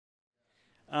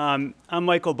I'm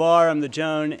Michael Barr. I'm the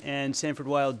Joan and Sanford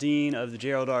Weill Dean of the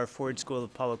Gerald R. Ford School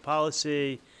of Public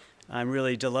Policy. I'm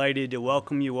really delighted to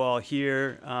welcome you all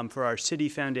here for our City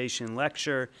Foundation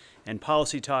lecture and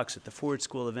policy talks at the Ford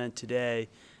School event today,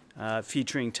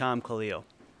 featuring Tom Kalil.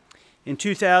 In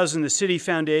 2000, the City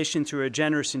Foundation, through a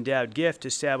generous endowed gift,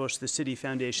 established the City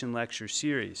Foundation Lecture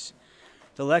Series.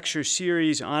 The lecture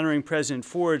series, honoring President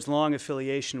Ford's long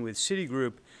affiliation with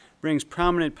Citigroup, brings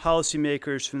prominent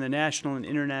policymakers from the national and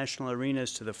international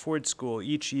arenas to the Ford School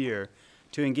each year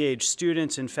to engage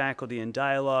students and faculty in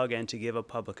dialogue and to give a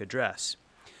public address.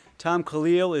 Tom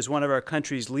Kalil is one of our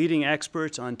country's leading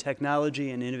experts on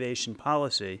technology and innovation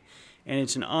policy, and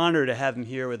it's an honor to have him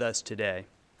here with us today.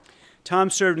 Tom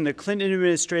served in the Clinton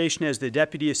administration as the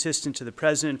Deputy Assistant to the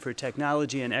President for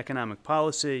Technology and Economic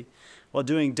Policy, while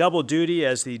doing double duty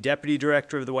as the Deputy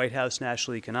Director of the White House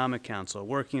National Economic Council,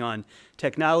 working on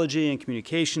technology and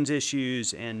communications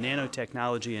issues and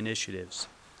nanotechnology initiatives.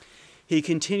 He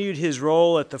continued his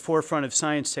role at the forefront of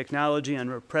science technology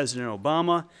under President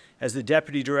Obama as the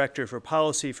Deputy Director for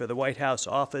Policy for the White House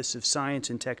Office of Science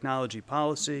and Technology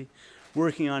Policy,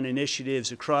 working on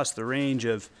initiatives across the range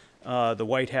of the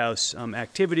White House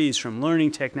activities, from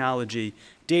learning technology,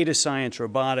 data science,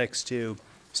 robotics, to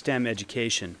STEM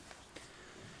education.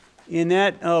 In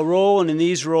that role and in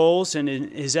these roles and in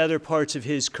his other parts of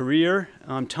his career,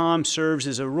 Tom serves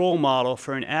as a role model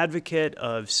for an advocate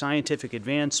of scientific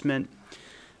advancement.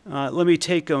 Let me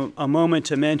take a moment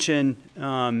to mention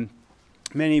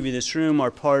many of you in this room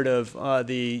are part of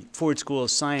the Ford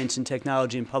School's Science and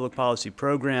Technology and Public Policy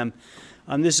program.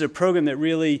 This is a program that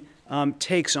really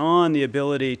takes on the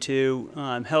ability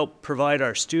to help provide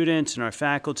our students and our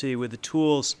faculty with the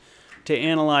tools to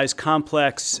analyze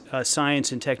complex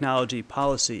science and technology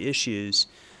policy issues,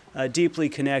 deeply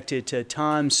connected to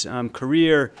Tom's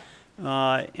career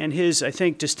and his, I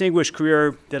think, distinguished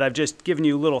career that I've just given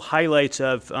you little highlights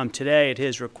of today at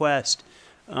his request,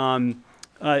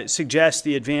 suggests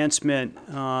the advancement,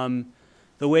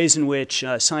 the ways in which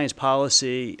science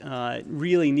policy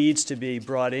really needs to be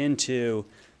brought into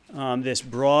this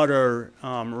broader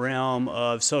realm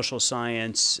of social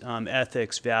science,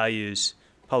 ethics, values,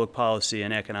 public policy,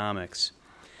 and economics.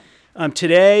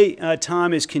 Today,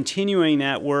 Tom is continuing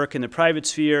that work in the private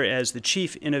sphere as the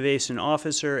Chief Innovation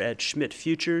Officer at Schmidt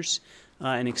Futures,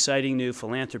 an exciting new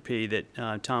philanthropy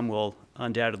that Tom will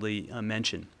undoubtedly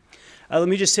mention. Let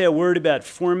me just say a word about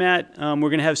format. We're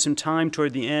going to have some time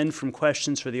toward the end from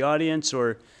questions for the audience,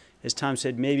 or as Tom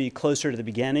said, maybe closer to the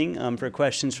beginning for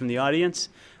questions from the audience.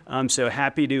 So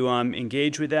happy to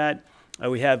engage with that.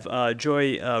 We have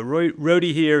Joy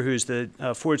Rohde here, who's the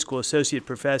Ford School Associate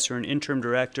Professor and Interim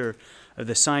Director of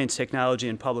the Science, Technology,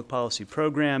 and Public Policy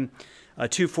Program.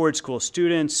 Two Ford School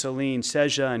students, Celine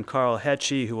Seja and Carl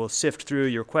Hetchy, who will sift through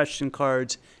your question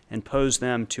cards and pose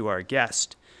them to our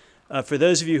guest. For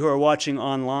those of you who are watching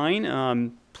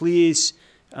online, please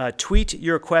tweet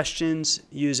your questions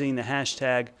using the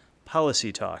hashtag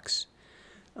PolicyTalks.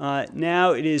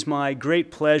 Now it is my great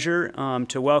pleasure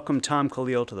to welcome Tom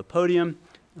Kalil to the podium.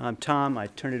 Tom, I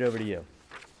turn it over to you.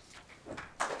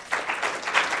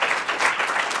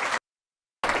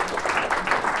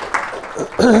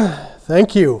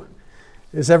 Thank you.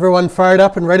 Is everyone fired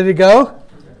up and ready to go?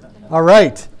 All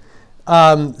right.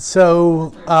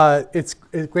 It's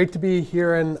great to be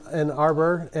here in Ann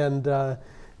Arbor. And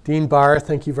Dean Barr,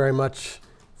 thank you very much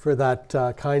for that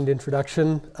kind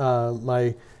introduction.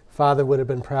 My father would have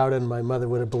been proud and my mother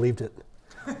would have believed it.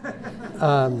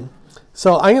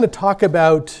 So I'm going to talk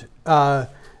about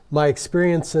my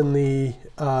experience in the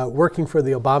working for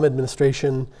the Obama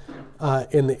administration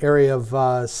in the area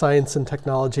of science and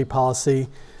technology policy,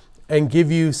 and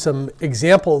give you some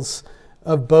examples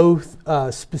of both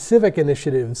specific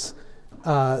initiatives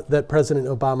that President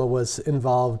Obama was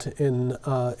involved in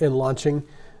launching,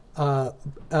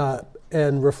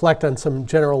 and reflect on some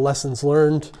general lessons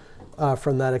learned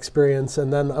from that experience.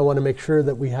 And then I want to make sure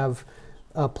that we have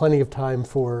plenty of time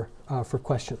for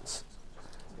questions.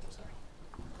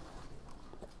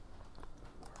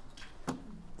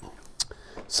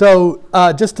 So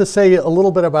just to say a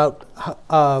little bit about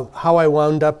how I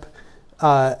wound up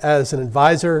as an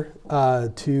advisor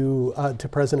to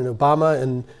President Obama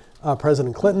and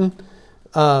President Clinton.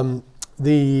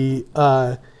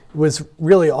 Was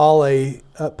really all a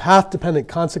path-dependent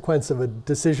consequence of a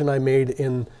decision I made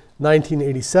in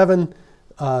 1987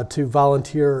 to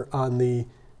volunteer on the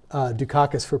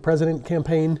Dukakis for President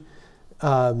campaign.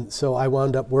 So I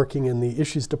wound up working in the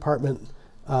issues department,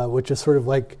 which is sort of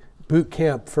like boot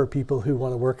camp for people who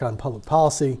want to work on public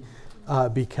policy,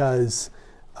 because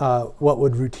what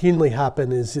would routinely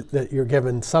happen is that you're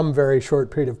given some very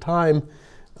short period of time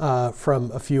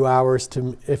from a few hours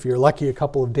to, if you're lucky, a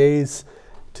couple of days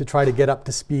to try to get up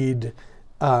to speed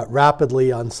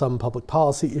rapidly on some public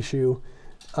policy issue,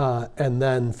 and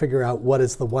then figure out what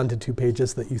is the 1 to 2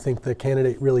 pages that you think the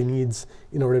candidate really needs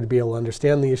in order to be able to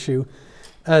understand the issue.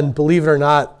 And believe it or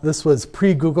not, this was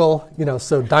pre-Google,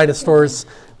 so dinosaurs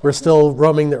were still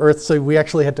roaming the earth, so we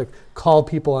actually had to call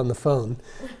people on the phone.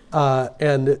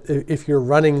 And if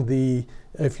you're in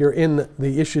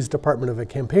the issues department of a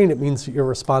campaign, it means you're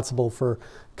responsible for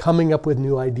coming up with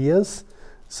new ideas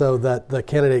so that the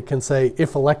candidate can say,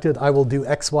 if elected, I will do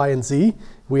X, Y, and Z.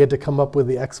 We had to come up with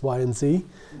the X, Y, and Z.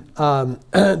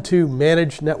 To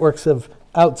manage networks of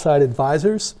outside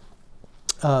advisors,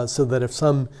 so that if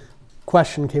some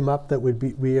question came up, that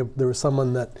there was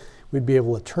someone that we'd be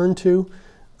able to turn to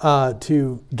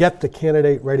get the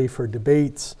candidate ready for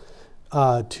debates,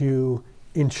 to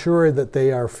ensure that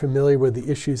they are familiar with the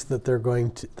issues that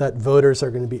that voters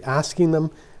are going to be asking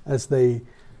them as they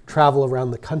travel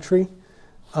around the country.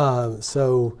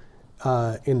 So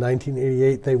in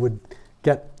 1988, they would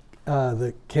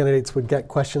the candidates would get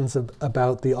questions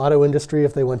about the auto industry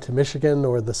if they went to Michigan,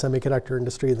 or the semiconductor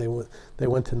industry they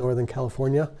went to Northern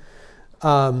California.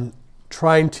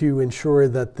 Trying to ensure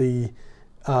that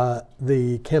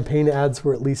the campaign ads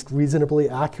were at least reasonably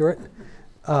accurate,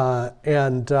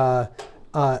 and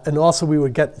also we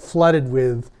would get flooded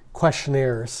with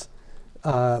questionnaires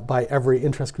by every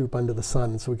interest group under the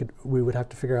sun. So we would have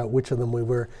to figure out which of them we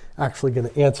were actually going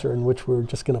to answer and which we were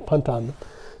just going to punt on them.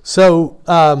 So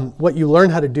what you learn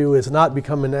how to do is not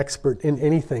become an expert in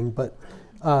anything, but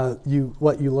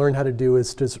what you learn how to do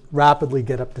is just rapidly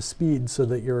get up to speed so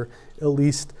that you're at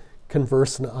least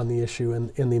conversant on the issue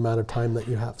in the amount of time that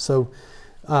you have. So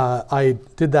I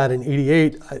did that in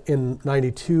 '88. In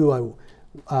 '92,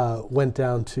 I went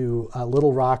down to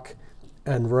Little Rock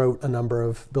and wrote a number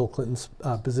of Bill Clinton's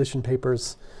position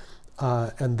papers,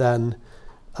 and then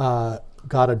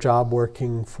got a job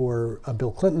working for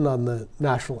Bill Clinton on the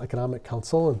National Economic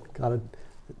Council, and got a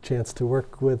chance to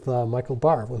work with Michael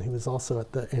Barr when he was also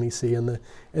at the NEC in the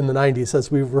 90s, as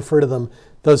we refer to them,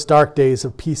 those dark days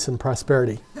of peace and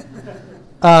prosperity.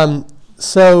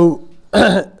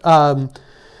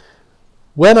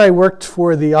 When I worked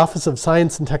for the Office of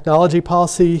Science and Technology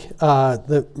Policy,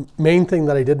 the main thing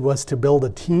that I did was to build a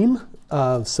team.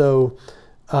 This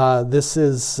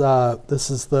is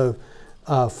the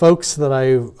folks that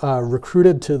I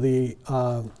recruited to the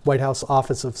White House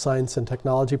Office of Science and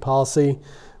Technology Policy.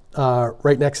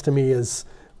 Right next to me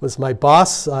was my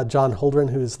boss, John Holdren,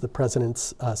 who's the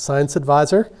president's science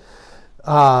advisor.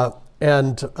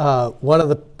 And one of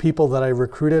the people that I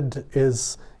recruited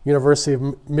is University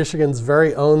of Michigan's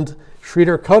very own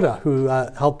Sridhar Kota, who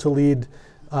helped to lead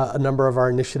a number of our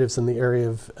initiatives in the area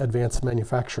of advanced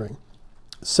manufacturing.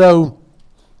 So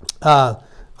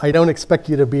I don't expect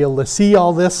you to be able to see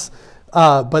all this,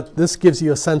 but this gives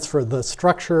you a sense for the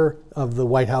structure of the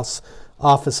White House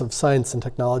Office of Science and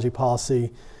Technology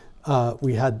Policy.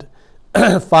 We had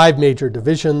 5 major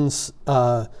divisions.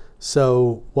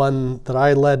 So one that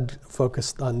I led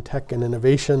focused on tech and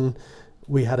innovation.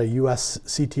 We had a US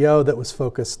CTO that was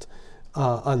focused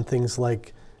on things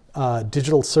like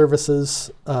digital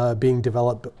services being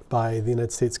developed by the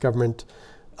United States government.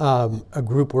 A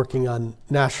group working on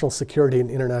national security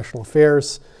and international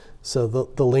affairs, so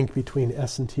the link between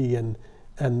S&T and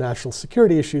national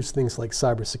security issues, things like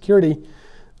cybersecurity,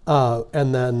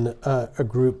 and then a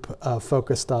group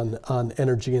focused on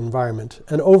energy and environment.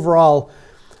 And overall,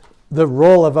 the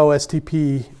role of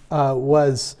OSTP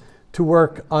was to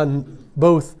work on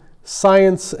both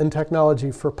science and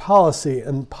technology for policy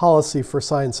and policy for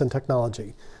science and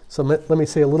technology. So let me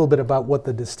say a little bit about what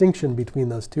the distinction between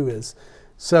those two is.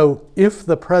 So if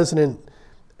the president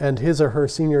and his or her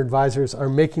senior advisors are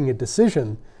making a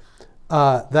decision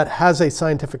that has a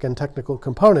scientific and technical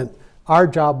component, our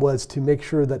job was to make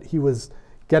sure that he was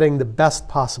getting the best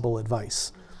possible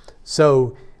advice.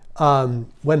 So when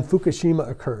Fukushima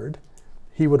occurred,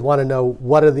 he would want to know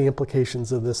what are the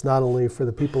implications of this, not only for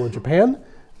the people of Japan,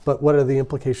 but what are the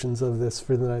implications of this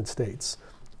for the United States?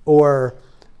 Or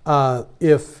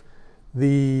if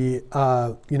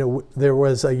there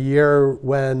was a year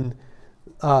when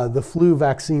the flu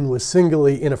vaccine was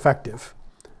singularly ineffective.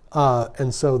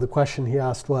 And so the question he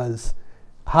asked was,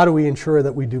 how do we ensure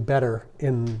that we do better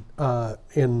in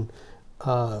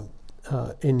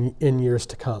years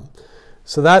to come?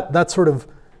 So that's sort of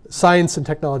science and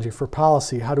technology for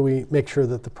policy. How do we make sure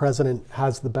that the president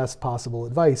has the best possible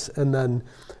advice? And then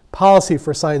policy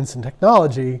for science and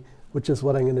technology, which is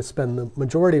what I'm going to spend the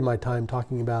majority of my time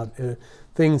talking about,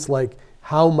 things like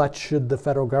how much should the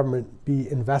federal government be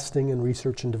investing in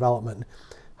research and development?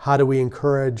 How do we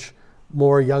encourage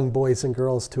more young boys and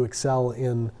girls to excel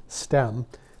in STEM?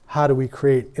 How do we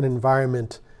create an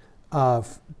environment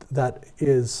that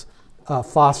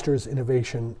fosters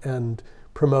innovation and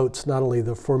promotes not only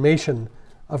the formation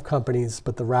of companies,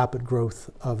 but the rapid growth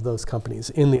of those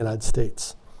companies in the United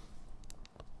States?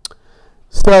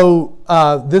 So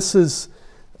this is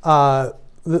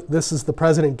the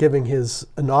president giving his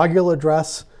inaugural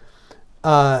address.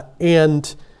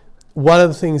 And one of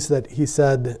the things that he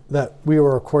said that we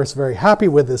were, of course, very happy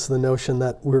with is the notion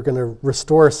that we're going to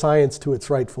restore science to its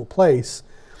rightful place.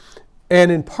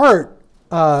 And in part,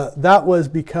 that was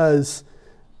because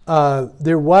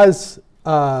there was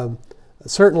a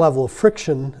certain level of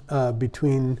friction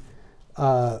between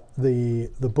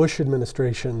the Bush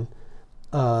administration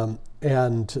and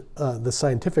the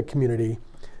scientific community.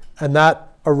 And that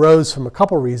arose from a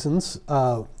couple reasons.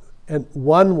 And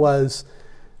one was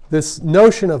this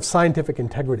notion of scientific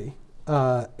integrity.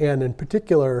 And in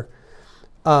particular,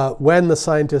 when the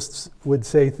scientists would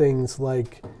say things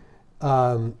like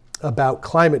about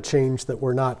climate change that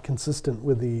were not consistent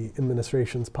with the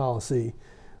administration's policy,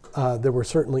 there were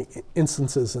certainly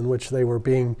instances in which they were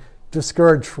being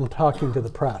discouraged from talking to the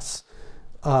press,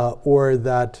 or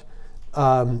that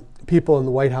people in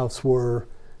the White House were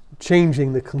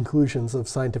changing the conclusions of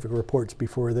scientific reports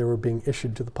before they were being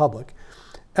issued to the public.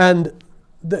 And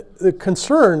the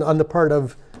concern on the part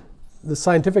of the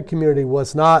scientific community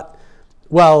was not,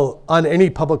 well, on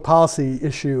any public policy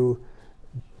issue,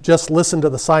 just listen to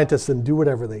the scientists and do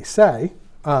whatever they say,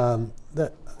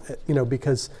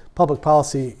 because public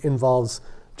policy involves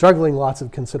juggling lots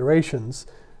of considerations,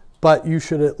 but you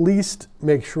should at least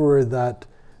make sure that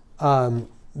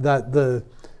that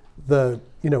the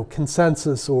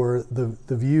consensus or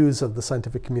the views of the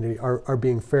scientific community are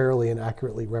being fairly and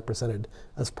accurately represented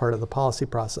as part of the policy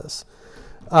process.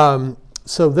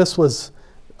 So this was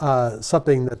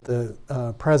something that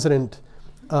the president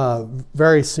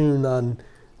very soon on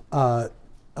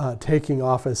taking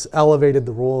office elevated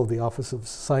the role of the Office of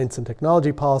Science and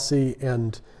Technology Policy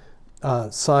and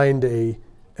signed a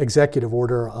executive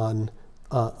order on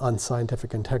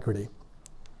scientific integrity.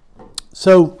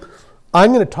 So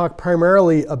I'm going to talk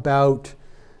primarily about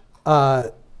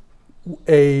some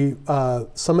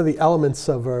of the elements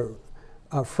of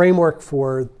a framework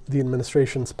for the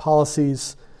administration's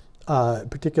policies,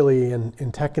 particularly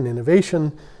in tech and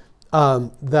innovation,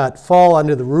 that fall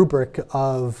under the rubric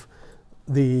of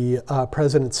the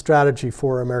President's Strategy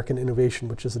for American Innovation,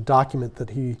 which is a document that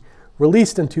he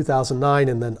released in 2009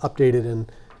 and then updated in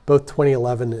both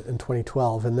 2011 and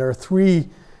 2012. And there are three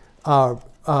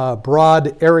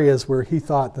broad areas where he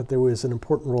thought that there was an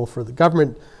important role for the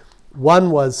government. One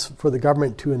was for the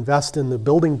government to invest in the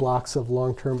building blocks of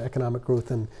long-term economic growth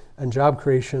and job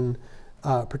creation,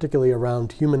 particularly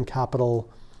around human capital,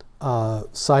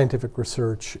 scientific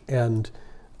research, and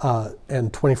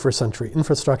 21st century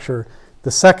infrastructure. The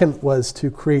second was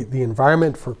to create the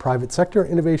environment for private sector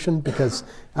innovation, because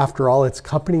after all, it's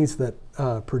companies that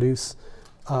produce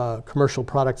commercial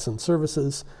products and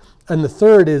services. And the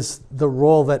third is the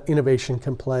role that innovation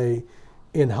can play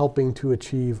in helping to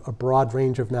achieve a broad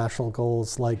range of national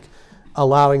goals, like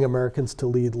allowing Americans to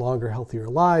lead longer, healthier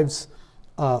lives,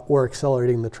 or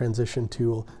accelerating the transition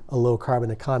to a low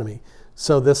carbon economy.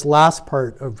 So this last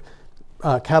part of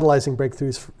catalyzing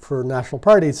breakthroughs for national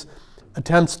priorities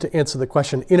attempts to answer the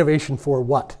question, innovation for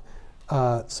what?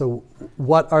 So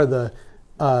what are the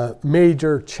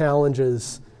major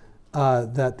challenges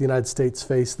that the United States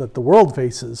face, that the world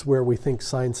faces, where we think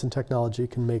science and technology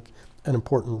can make an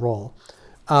important role?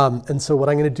 And so what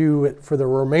I'm going to do for the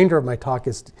remainder of my talk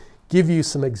is give you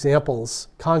some examples,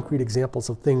 concrete examples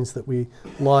of things that we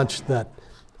launched that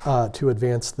to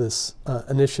advance this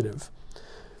initiative.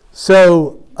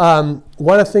 So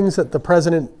one of the things that the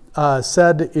president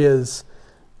said is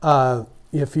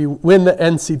if you win the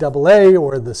NCAA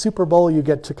or the Super Bowl, you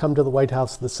get to come to the White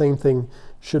House. The same thing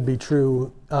should be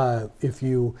true if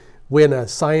you win a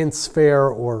science fair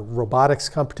or robotics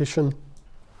competition.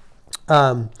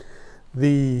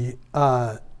 This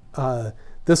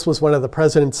was one of the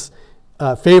president's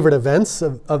favorite events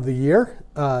of the year.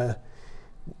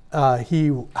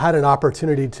 He had an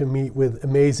opportunity to meet with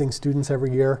amazing students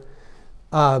every year.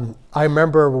 I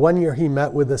remember one year he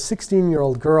met with a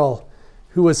 16-year-old girl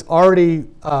who was already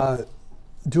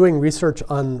doing research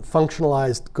on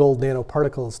functionalized gold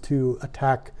nanoparticles to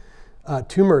attack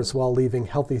tumors while leaving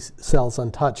healthy cells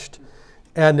untouched.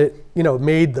 And it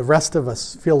made the rest of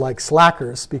us feel like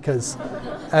slackers, because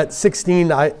at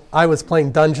 16, I was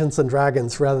playing Dungeons and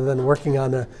Dragons rather than working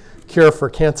on a cure for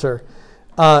cancer.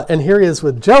 And here he is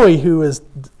with Joey, who has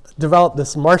developed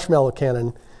this marshmallow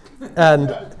cannon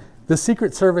And the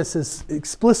Secret Service has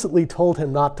explicitly told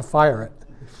him not to fire it.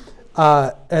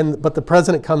 But the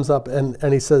president comes up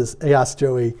and he says, he asks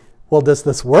Joey, well, does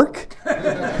this work?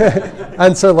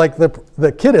 And so like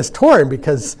the kid is torn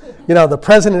because, the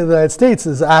president of the United States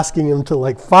is asking him to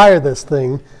like fire this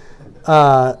thing,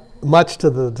 much to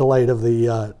the delight of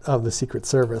the Secret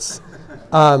Service.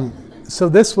 So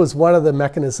this was one of the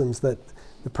mechanisms that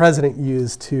the president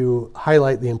used to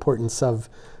highlight the importance of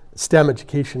STEM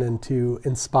education and to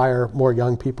inspire more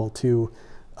young people to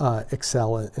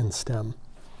excel in STEM.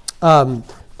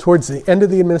 Towards the end of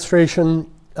the administration,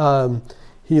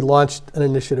 he launched an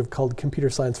initiative called Computer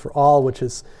Science for All, which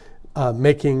is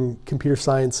making computer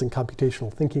science and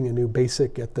computational thinking a new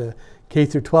basic at the K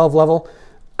through 12 level.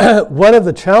 One of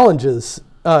the challenges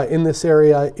in this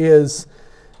area is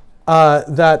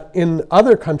that in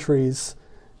other countries,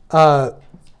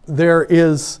 there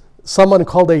is someone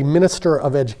called a minister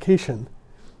of education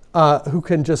who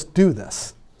can just do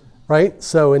this, right?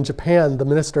 So in Japan, the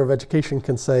minister of education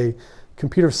can say,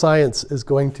 computer science is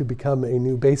going to become a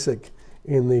new basic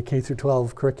in the K through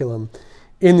 12 curriculum.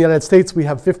 In the United States, we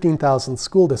have 15,000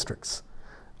 school districts.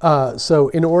 So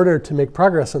in order to make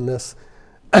progress in this,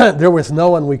 there was no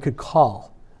one we could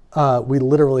call. We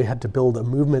literally had to build a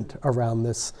movement around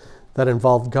this that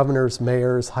involved governors,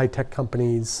 mayors, high-tech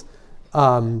companies,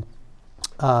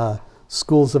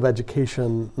 schools of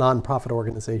education, nonprofit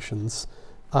organizations,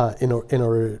 in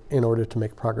order to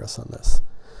make progress on this.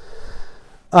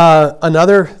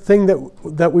 Another thing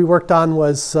that we worked on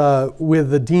was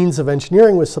with the deans of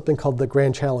engineering was something called the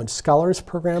Grand Challenge Scholars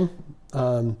Program.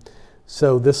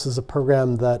 So this is a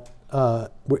program that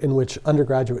in which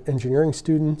undergraduate engineering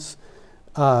students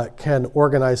can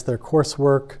organize their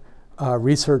coursework,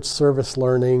 research, service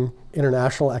learning,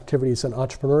 international activities, and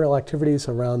entrepreneurial activities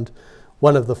around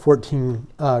one of the 14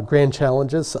 grand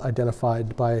challenges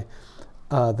identified by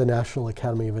the National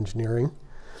Academy of Engineering.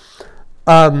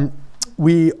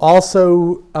 We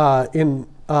also,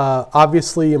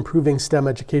 obviously improving STEM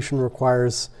education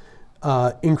requires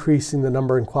increasing the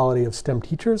number and quality of STEM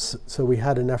teachers. So we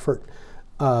had an effort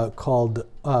called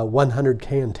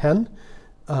 100K in 10,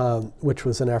 which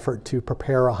was an effort to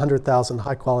prepare 100,000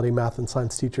 high-quality math and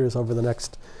science teachers over the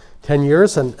next 10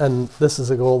 years. And this is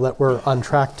a goal that we're on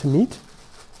track to meet.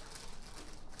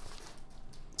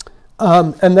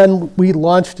 And then we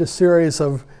launched a series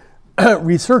of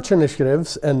research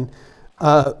initiatives. And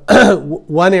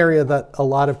one area that a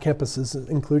lot of campuses,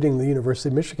 including the University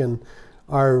of Michigan,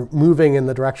 are moving in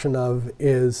the direction of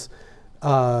is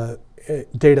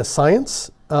data science.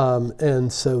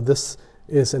 And so this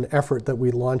is an effort that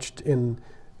we launched in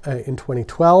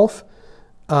 2012,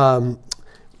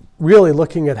 really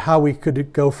looking at how we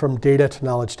could go from data to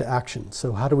knowledge to action.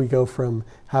 So how do we go from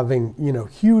having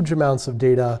huge amounts of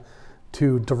data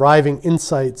to deriving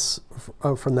insights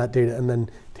from that data and then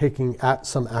taking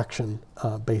some action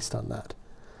based on that.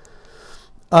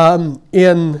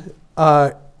 In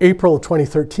April of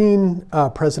 2013,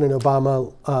 President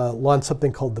Obama launched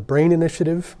something called the BRAIN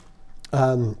Initiative.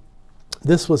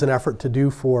 This was an effort to do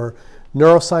for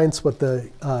neuroscience what the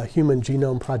Human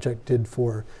Genome Project did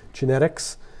for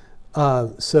genetics.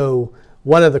 So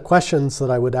one of the questions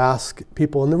that I would ask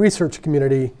people in the research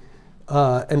community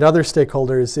and other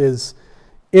stakeholders is,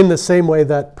 in the same way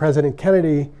that President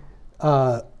Kennedy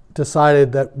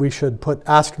decided that we should put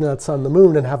astronauts on the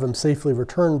moon and have them safely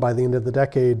returned by the end of the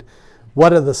decade,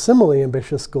 what are the similarly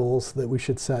ambitious goals that we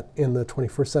should set in the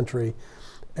 21st century?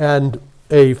 And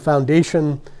a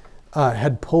foundation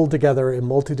had pulled together a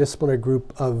multidisciplinary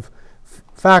group of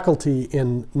faculty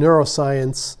in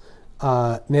neuroscience,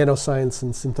 nanoscience,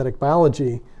 and synthetic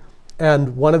biology.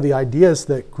 And one of the ideas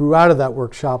that grew out of that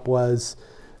workshop was,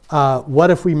 what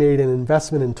if we made an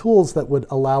investment in tools that would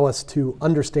allow us to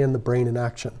understand the brain in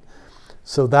action?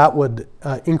 So that would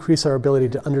increase our ability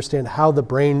to understand how the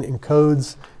brain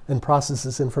encodes and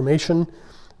processes information,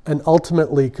 and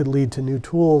ultimately could lead to new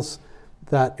tools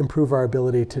that improve our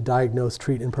ability to diagnose,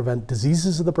 treat, and prevent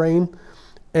diseases of the brain,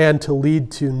 and to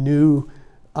lead to new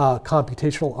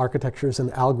computational architectures and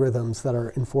algorithms that are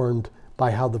informed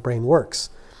by how the brain works.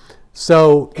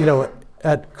 So,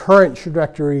 at current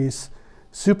trajectories,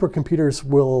 supercomputers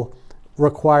will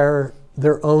require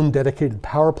their own dedicated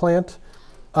power plant.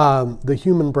 The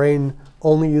human brain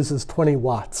only uses 20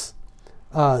 watts.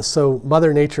 So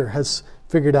Mother Nature has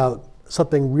figured out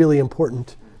something really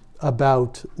important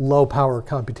about low power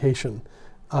computation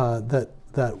that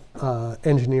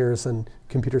engineers and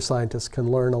computer scientists can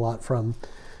learn a lot from.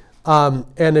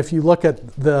 And if you look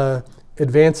at the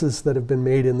advances that have been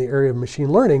made in the area of machine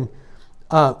learning,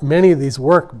 many of these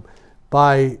work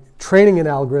by training an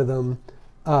algorithm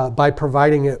by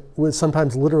providing it with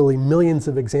sometimes literally millions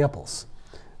of examples.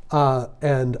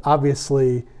 And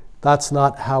obviously, that's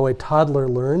not how a toddler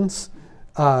learns.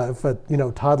 If a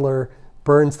toddler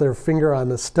burns their finger on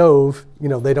the stove,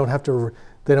 they don't have to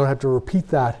repeat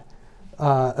that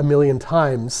a million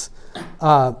times.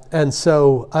 And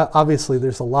so obviously,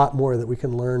 there's a lot more that we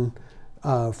can learn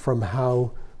from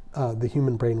how the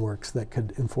human brain works that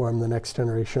could inform the next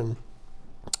generation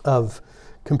of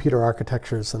computer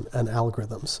architectures and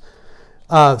algorithms.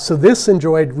 So this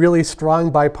enjoyed really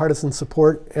strong bipartisan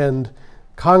support, and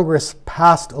Congress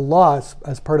passed a law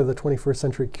as part of the 21st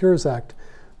Century Cures Act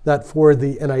that for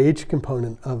the NIH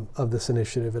component of this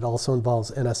initiative, it also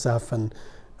involves NSF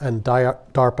and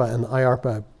DARPA and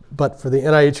IARPA, but for the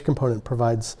NIH component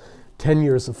provides 10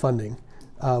 years of funding,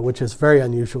 which is very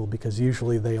unusual because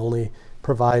usually they only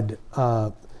provide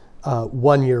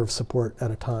 1 year of support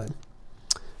at a time.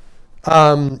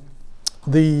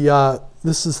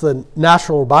 This is the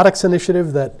National Robotics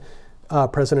Initiative that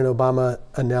President Obama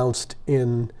announced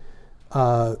in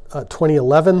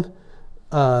 2011,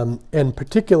 in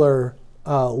particular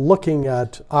looking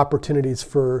at opportunities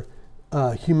for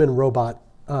human-robot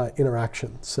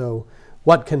interaction. So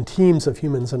what can teams of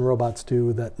humans and robots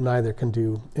do that neither can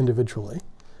do individually?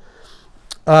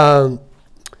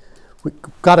 We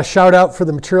got a shout out for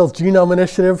the Materials Genome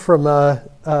Initiative from a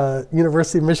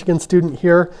University of Michigan student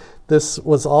here. This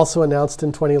was also announced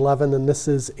in 2011, and this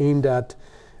is aimed at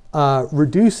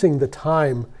reducing the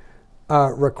time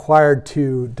required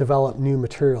to develop new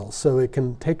materials. So it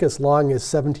can take as long as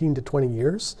 17 to 20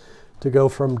 years to go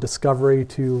from discovery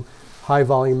to high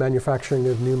volume manufacturing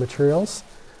of new materials.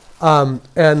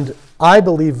 And I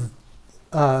believe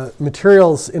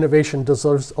materials innovation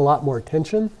deserves a lot more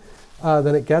attention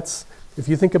than it gets. If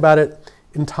you think about it,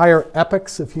 entire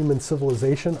epochs of human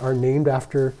civilization are named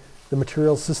after the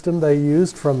material system they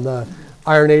used, from the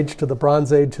Iron Age to the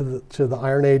Bronze Age to the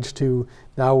Iron Age to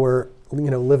now we're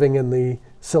living in the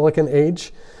Silicon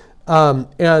Age.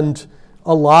 And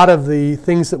a lot of the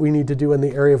things that we need to do in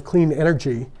the area of clean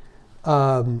energy,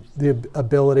 the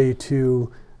ability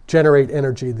to generate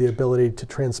energy, the ability to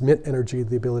transmit energy,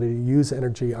 the ability to use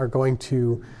energy, are going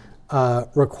to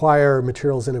require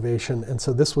materials innovation. And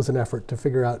so this was an effort to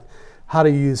figure out how to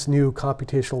use new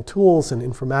computational tools and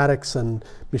informatics and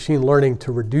machine learning to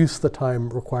reduce the time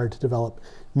required to develop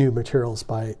new materials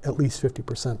by at least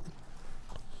 50%.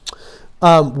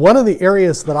 One of the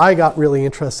areas that I got really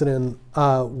interested in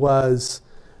was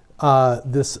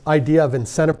this idea of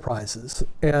incentive prizes.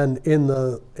 And in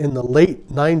the late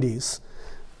 90s,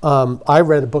 I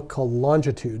read a book called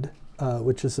Longitude,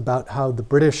 which is about how the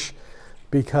British,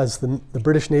 because the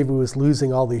British Navy was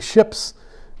losing all these ships,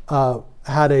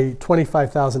 had a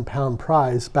 25,000 pound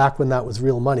prize back when that was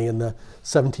real money in the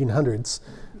 1700s,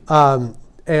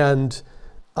 and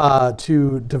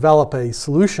to develop a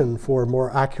solution for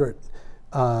more accurate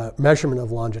measurement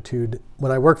of longitude.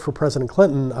 When I worked for President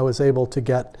Clinton, I was able to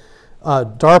get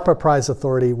DARPA prize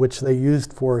authority, which they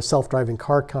used for self-driving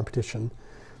car competition.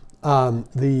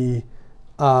 The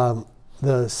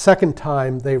second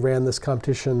time they ran this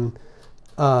competition,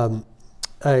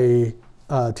 a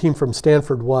team from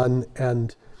Stanford won,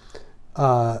 and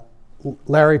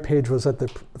Larry Page was at the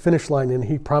finish line, and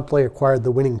he promptly acquired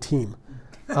the winning team.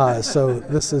 So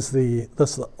this is the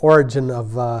origin of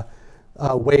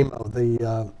Waymo,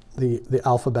 the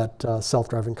Alphabet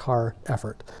self-driving car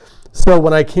effort. So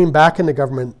when I came back into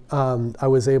government, I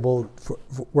was able,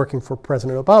 working for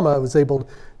President Obama, I was able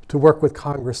to work with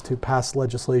Congress to pass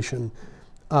legislation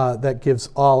that gives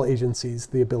all agencies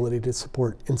the ability to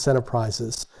support incentive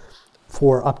prizes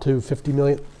for up to $50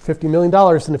 million.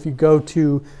 And if you go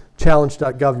to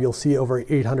challenge.gov, you'll see over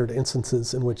 800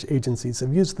 instances in which agencies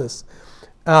have used this.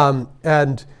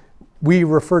 And we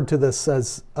referred to this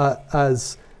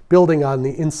as building on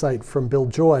the insight from Bill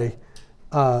Joy,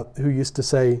 who used to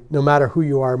say, no matter who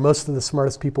you are, most of the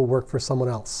smartest people work for someone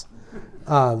else.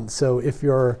 So if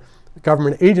you're a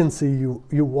government agency,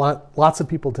 you want lots of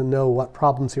people to know what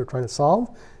problems you're trying to solve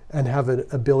and have an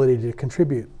ability to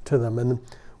contribute to them. And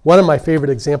one of my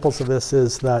favorite examples of this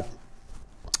is that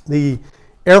the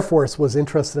Air Force was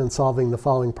interested in solving the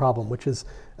following problem, which is,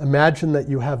 imagine that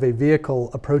you have a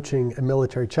vehicle approaching a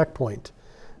military checkpoint,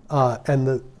 and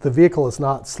the vehicle is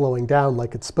not slowing down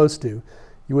like it's supposed to.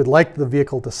 You would like the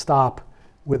vehicle to stop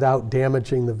without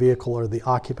damaging the vehicle or the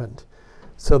occupant.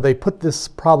 So they put this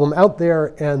problem out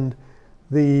there, and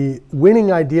the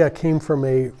winning idea came from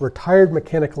a retired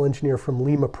mechanical engineer from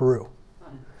Lima, Peru.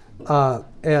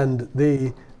 And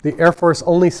the Air Force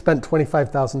only spent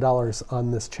 $25,000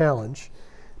 on this challenge.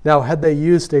 Now, had they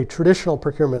used a traditional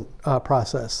procurement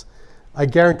process, I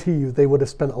guarantee you they would have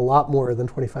spent a lot more than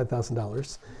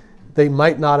 $25,000. They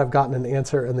might not have gotten an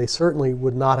answer, and they certainly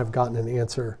would not have gotten an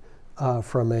answer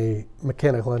from a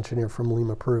mechanical engineer from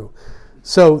Lima, Peru.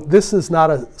 So this is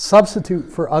not a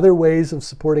substitute for other ways of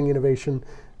supporting innovation,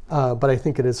 but I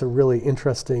think it is a really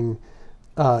interesting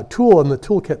tool in the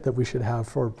toolkit that we should have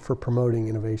for promoting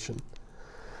innovation.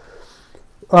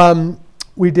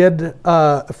 We did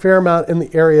a fair amount in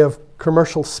the area of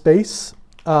commercial space,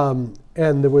 and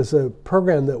there was a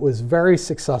program that was very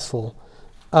successful,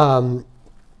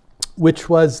 which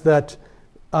was that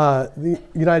the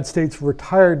United States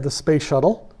retired the space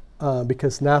shuttle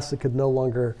because NASA could no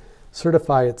longer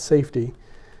certify its safety.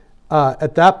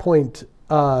 At that point,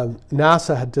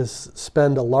 NASA had to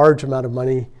spend a large amount of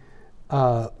money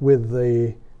with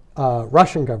the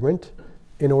Russian government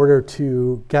in order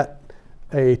to get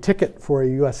a ticket for a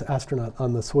US astronaut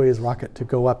on the Soyuz rocket to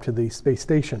go up to the space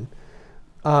station.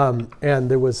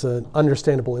 And there was an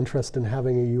understandable interest in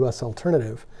having a US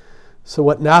alternative. So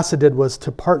what NASA did was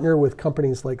to partner with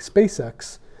companies like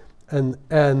SpaceX,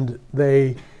 and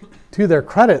they, to their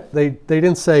credit, they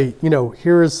didn't say, you know,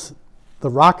 here's the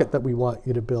rocket that we want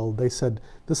you to build. They said,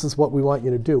 this is what we want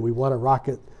you to do. We want a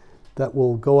rocket that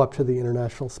will go up to the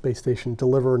International Space Station,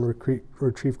 deliver and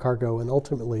retrieve cargo, and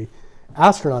ultimately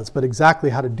astronauts. But exactly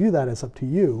how to do that is up to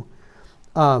you.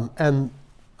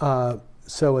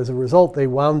 So as a result, they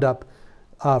wound up,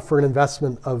 for an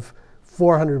investment of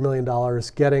 $400 million,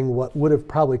 getting what would have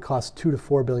probably cost $2 to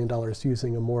 $4 billion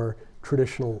using a more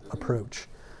traditional approach.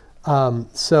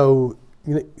 So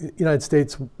the United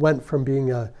States went from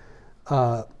being a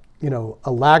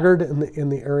laggard in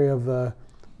the area of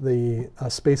the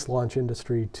space launch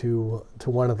industry to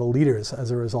one of the leaders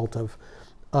as a result of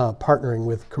partnering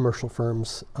with commercial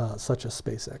firms such as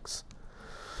SpaceX.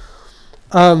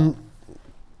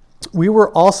 We were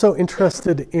also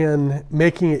interested in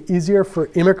making it easier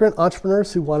for immigrant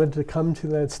entrepreneurs who wanted to come to the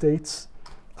United States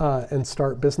and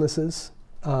start businesses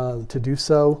to do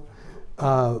so.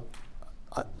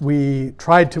 We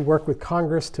tried to work with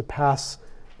Congress to pass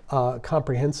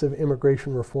comprehensive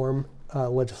immigration reform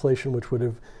legislation, which would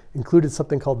have included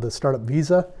something called the startup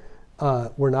visa.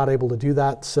 We're not able to do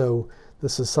that, so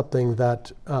this is something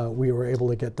that we were able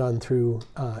to get done through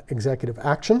executive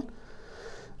action.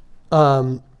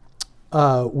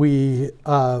 We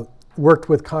worked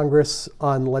with Congress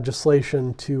on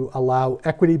legislation to allow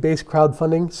equity-based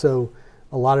crowdfunding. So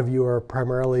a lot of you are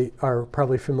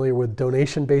probably familiar with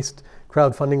donation-based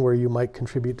crowdfunding, where you might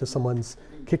contribute to someone's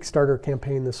Kickstarter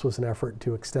campaign. This was an effort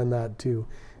to extend that to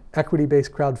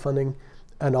equity-based crowdfunding,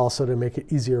 and also to make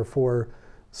it easier for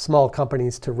small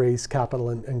companies to raise capital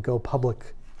and go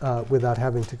public without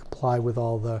having to comply with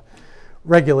all the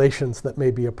regulations that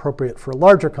may be appropriate for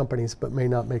larger companies but may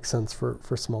not make sense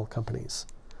for small companies.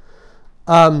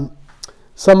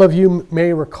 Some of you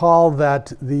may recall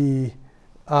that we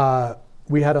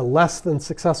had a less than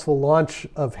successful launch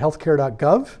of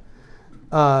healthcare.gov.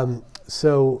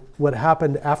 So what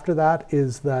happened after that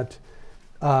is that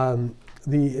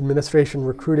the administration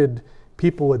recruited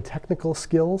people with technical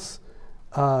skills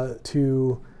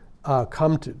to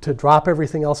come to drop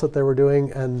everything else that they were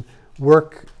doing and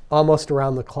work almost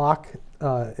around the clock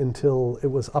until it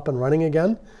was up and running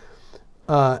again.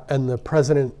 And the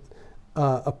president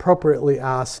appropriately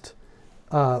asked,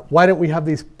 why don't we have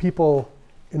these people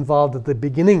involved at the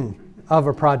beginning of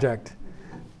a project?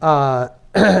 So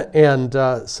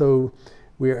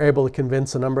we were able to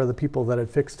convince a number of the people that had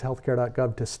fixed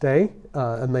healthcare.gov to stay,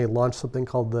 and they launched something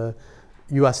called the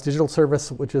US Digital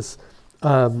Service, which is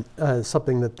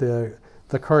something that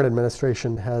the current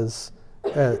administration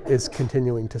is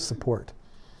continuing to support.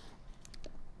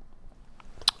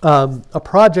 A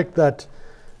project that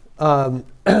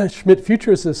Schmidt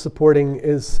Futures is supporting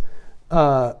is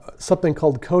something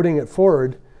called Coding It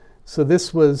Forward. So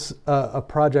this was a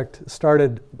project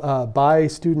started by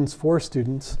students for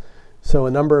students. So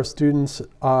a number of students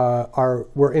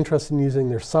were interested in using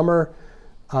their summer,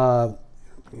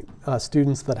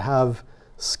 students that have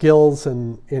skills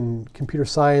in computer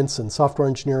science and software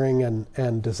engineering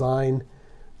and design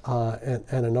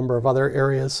and a number of other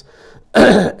areas,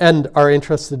 and are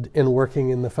interested in working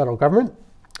in the federal government.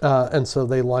 And so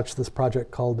they launched this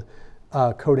project called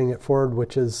Coding It Forward,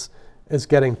 which is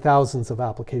getting thousands of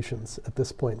applications at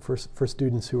this point for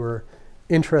students who are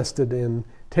interested in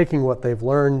taking what they've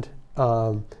learned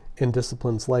in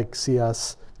disciplines like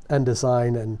CS and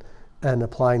design and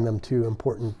applying them to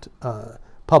important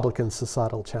public and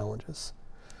societal challenges.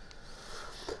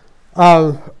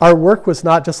 Our work was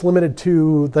not just limited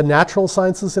to the natural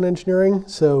sciences and engineering,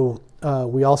 so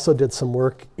we also did some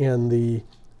work in the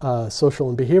social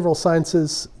and behavioral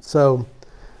sciences. So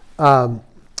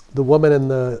the woman in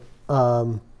the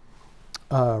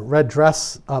red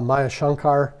dress, Maya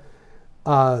Shankar,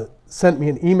 sent me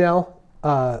an email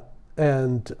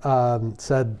and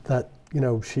said that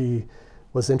she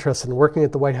was interested in working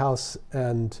at the White House,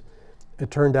 and it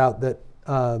turned out that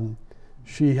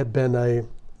she had been a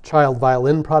child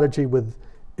violin prodigy with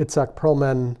Itzhak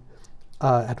Perlman,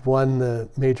 had won the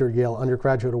major Yale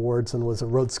undergraduate awards and was a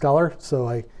Rhodes Scholar. So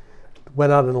I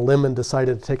went out on a limb and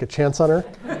decided to take a chance on her.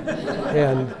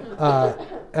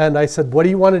 And I said, what do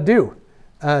you want to do?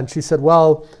 And she said,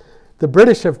 well, the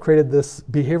British have created this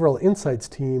behavioral insights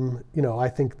team. I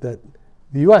think that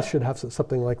the US should have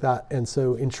something like that. And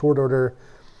so in short order,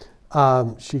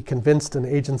 she convinced an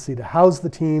agency to house the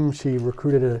team. She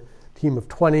recruited a team of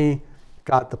 20,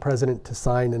 got the president to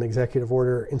sign an executive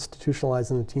order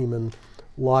institutionalizing the team, and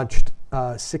launched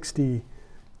 60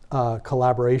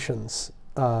 collaborations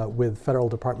with federal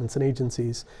departments and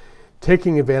agencies,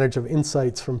 taking advantage of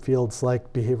insights from fields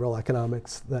like behavioral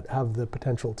economics that have the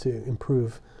potential to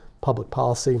improve public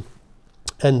policy,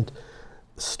 and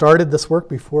started this work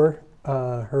before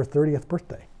her 30th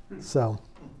birthday. So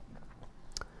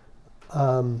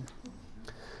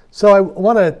I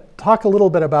want to talk a little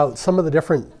bit about some of the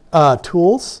different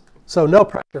tools. So no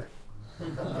pressure.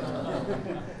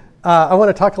 I want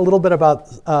to talk a little bit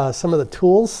about some of the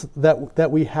tools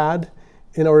that we had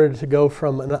in order to go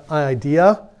from an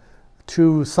idea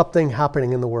to something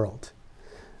happening in the world.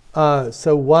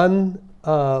 So one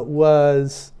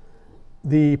was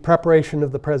the preparation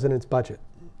of the president's budget.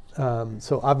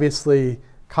 So obviously,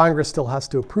 Congress still has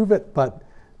to approve it, but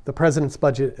the president's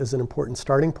budget is an important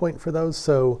starting point for those.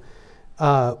 So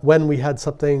when we had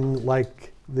something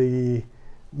like the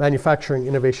Manufacturing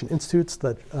Innovation Institutes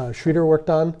that Schroeder worked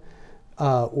on,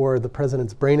 or the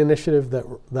President's Brain Initiative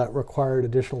that required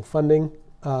additional funding,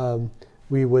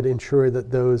 we would ensure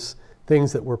that those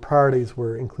things that were priorities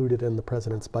were included in the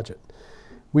president's budget.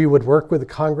 We would work with the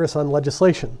Congress on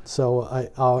legislation. So I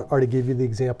already gave you the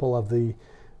example of the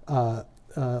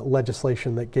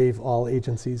legislation that gave all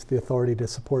agencies the authority to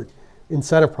support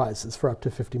incentive prizes for up to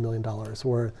 $50 million,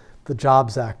 or the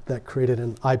Jobs Act that created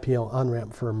an IPO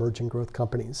on-ramp for emerging growth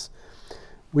companies.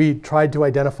 We tried to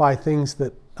identify things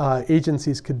that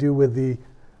agencies could do with the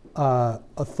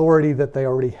authority that they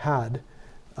already had.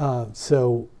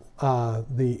 So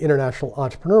the International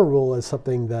Entrepreneur Rule is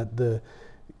something that the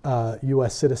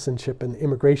US Citizenship and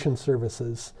Immigration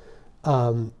Services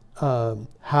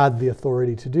had the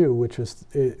authority to do, which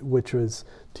was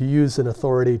to use an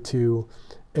authority to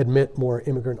admit more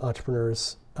immigrant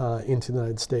entrepreneurs into the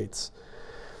United States.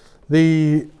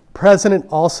 The president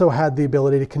also had the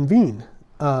ability to convene.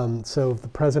 So if the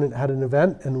president had an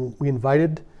event and we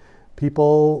invited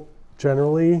people,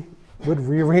 generally would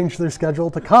rearrange their schedule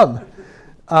to come.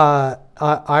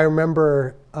 I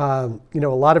remember, a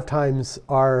lot of times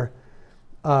our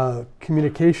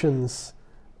communications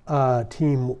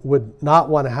team would not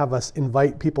want to have us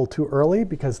invite people too early,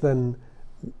 because then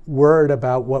word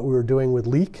about what we were doing would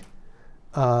leak,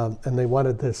 and they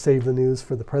wanted to save the news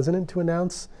for the president to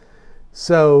announce.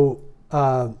 So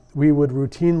we would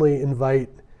routinely invite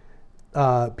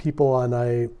people on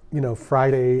a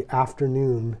Friday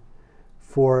afternoon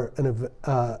for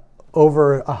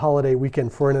over a holiday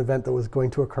weekend for an event that was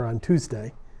going to occur on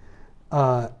Tuesday,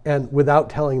 and without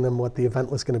telling them what the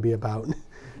event was going to be about.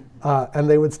 And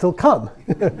they would still come.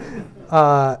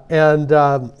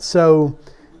 So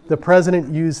the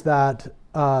president used that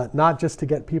not just to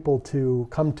get people to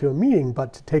come to a meeting,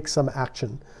 but to take some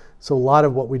action. So a lot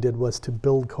of what we did was to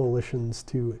build coalitions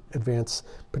to advance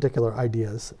particular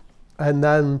ideas. And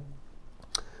then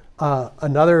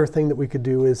another thing that we could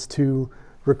do is to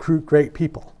recruit great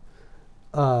people.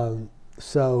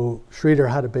 So Schroeder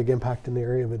had a big impact in the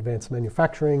area of advanced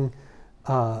manufacturing.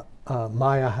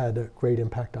 Maya had a great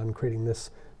impact on creating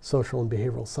this social and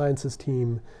behavioral sciences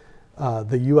team.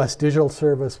 The US Digital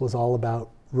Service was all about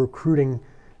recruiting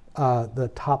the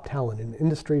top talent in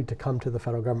industry to come to the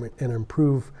federal government and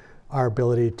improve our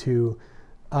ability to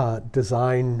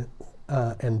design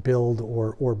and build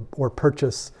or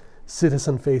purchase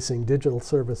citizen-facing digital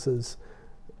services.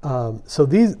 So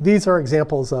these are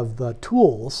examples of the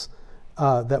tools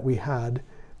that we had.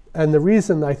 And the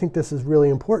reason I think this is really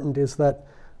important is that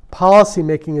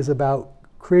policymaking is about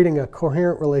creating a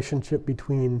coherent relationship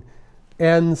between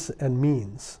ends and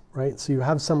means, right? So you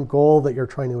have some goal that you're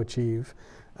trying to achieve,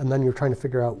 and then you're trying to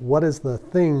figure out what is the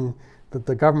thing that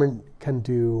the government can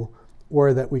do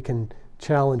or that we can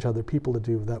challenge other people to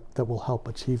do that will help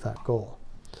achieve that goal.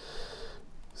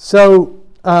 So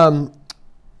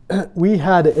we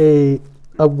had a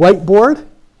whiteboard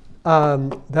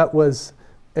that was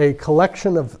a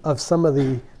collection of some of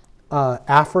the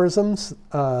aphorisms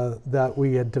that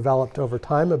we had developed over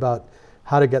time about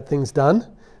how to get things done.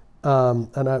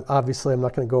 Obviously, I'm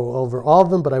not going to go over all of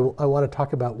them, but I want to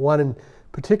talk about one in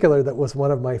particular that was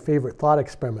one of my favorite thought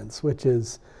experiments, which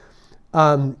is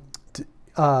to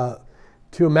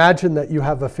imagine that you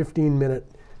have a 15-minute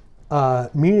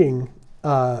meeting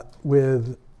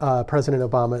with President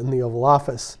Obama in the Oval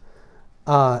Office.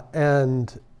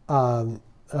 President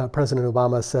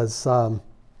Obama says,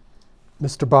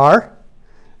 Mr. Barr,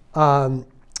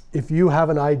 if you have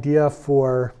an idea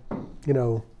for,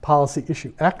 policy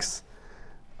issue X,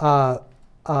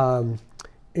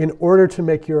 in order to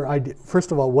make your idea,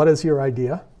 first of all, what is your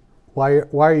idea? Why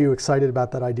are you excited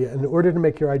about that idea? In order to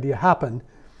make your idea happen,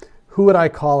 who would I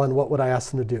call and what would I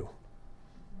ask them to do?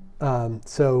 I'll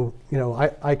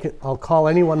call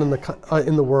anyone in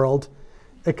the world.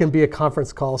 It can be a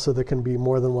conference call, so there can be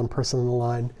more than one person in the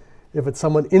line. If it's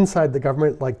someone inside the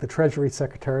government, like the Treasury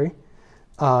Secretary,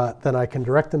 then I can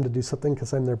direct them to do something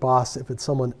because I'm their boss. If it's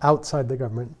someone outside the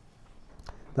government,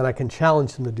 then I can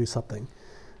challenge them to do something.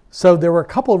 So there were a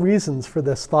couple reasons for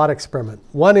this thought experiment.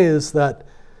 One is that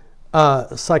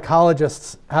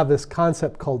psychologists have this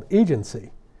concept called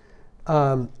agency.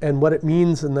 And what it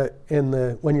means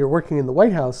when you're working in the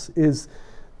White House is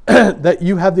that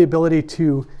you have the ability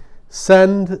to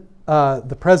send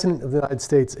the President of the United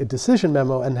States a decision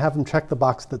memo and have him check the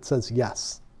box that says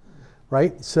yes,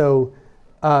 right? So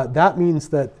that means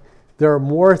that there are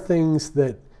more things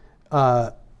that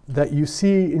you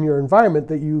see in your environment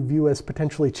that you view as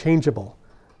potentially changeable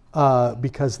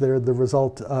because they're the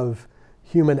result of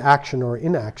human action or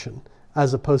inaction,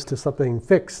 as opposed to something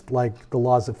fixed like the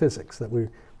laws of physics that we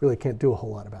really can't do a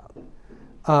whole lot about.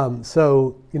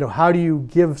 How do you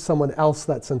give someone else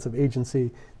that sense of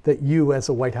agency that you as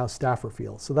a White House staffer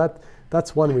feel? So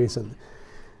that's one reason.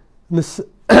 And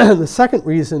the second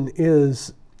reason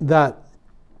is that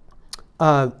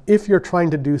if you're trying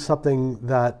to do something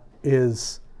that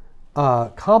is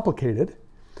complicated,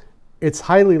 it's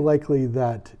highly likely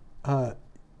that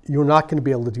you're not going to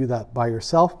be able to do that by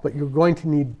yourself, but you're going to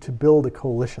need to build a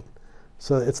coalition.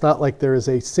 So it's not like there is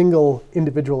a single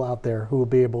individual out there who will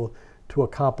be able to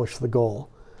accomplish the goal.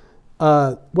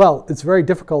 Well, it's very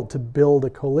difficult to build a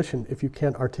coalition if you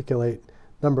can't articulate,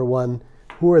 number one,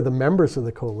 who are the members of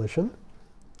the coalition?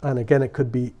 And again, it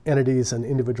could be entities and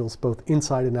individuals both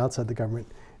inside and outside the government.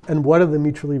 And what are the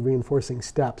mutually reinforcing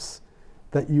steps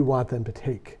that you want them to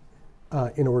take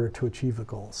in order to achieve the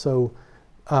goal? So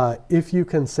if you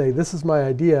can say, this is my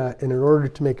idea, and in order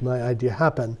to make my idea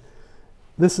happen,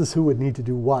 this is who would need to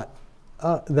do what,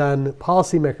 then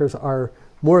policymakers are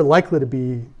more likely to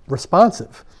be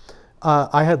responsive.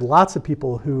 I had lots of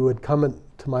people who would come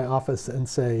into my office and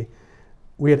say,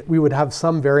 we would have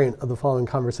some variant of the following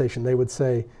conversation. They would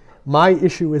say, my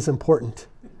issue is important.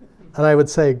 And I would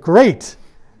say, great.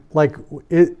 Like,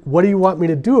 what do you want me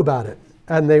to do about it?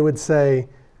 And they would say,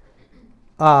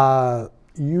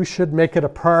 you should make it a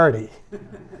priority.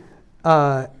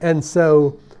 And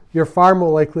so you're far more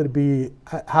likely to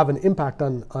have an impact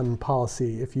on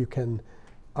policy if you can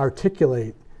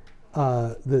articulate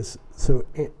this. So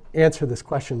answer this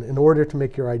question. In order to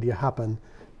make your idea happen,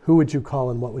 who would you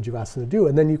call and what would you ask them to do?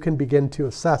 And then you can begin to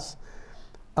assess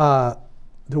to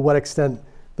what extent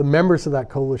the members of that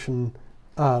coalition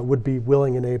would be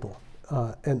willing and able.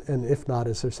 And if not,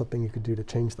 is there something you could do to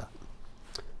change that?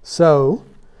 So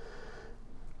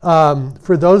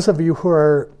for those of you who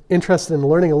are interested in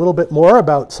learning a little bit more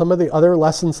about some of the other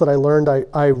lessons that I learned,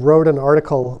 I wrote an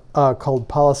article called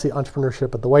Policy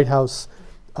Entrepreneurship at the White House,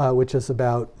 which is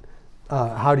about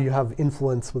how do you have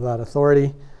influence without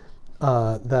authority.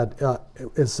 That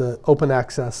is an open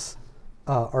access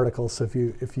article, so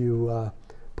if you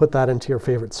put that into your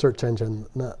favorite search engine,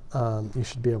 you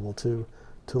should be able to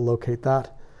locate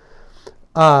that.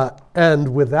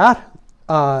 And with that,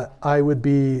 I would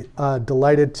be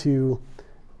delighted to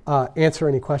answer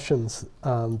any questions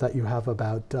that you have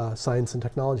about science and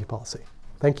technology policy.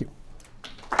 Thank you.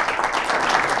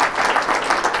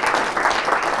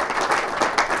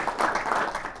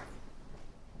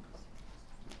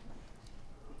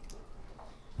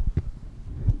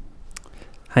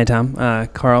 Hi, Tom.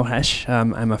 Carl Hesch.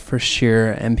 I'm a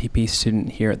first-year MPP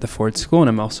student here at the Ford School, and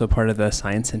I'm also part of the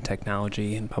Science and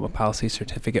Technology and Public Policy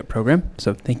Certificate Program.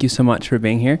 So thank you so much for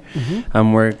being here.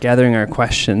 Mm-hmm. We're gathering our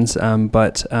questions,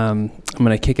 but I'm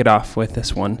going to kick it off with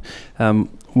this one.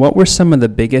 What were some of the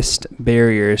biggest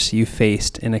barriers you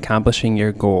faced in accomplishing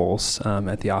your goals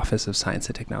at the Office of Science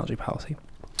and Technology Policy?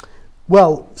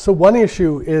 Well, so one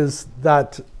issue is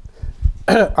that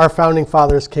our founding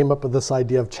fathers came up with this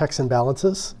idea of checks and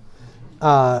balances.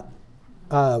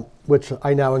 which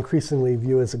I now increasingly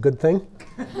view as a good thing.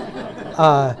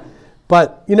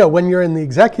 But when you're in the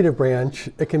executive branch,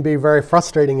 it can be very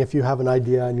frustrating if you have an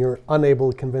idea and you're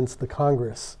unable to convince the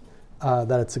Congress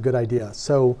that it's a good idea.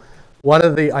 So one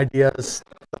of the ideas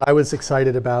that I was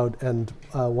excited about, and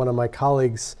one of my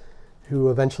colleagues who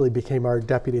eventually became our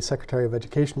Deputy Secretary of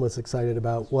Education was excited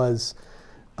about, was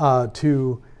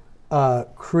to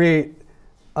create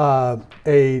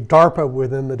a DARPA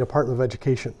within the Department of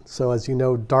Education. So as you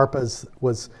know, DARPA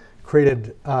was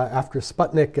created after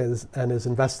Sputnik and is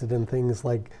invested in things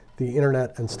like the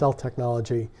internet and stealth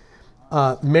technology.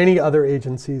 Many other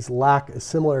agencies lack a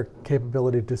similar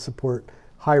capability to support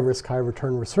high-risk,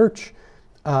 high-return research,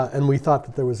 and we thought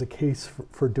that there was a case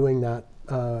for doing that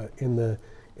in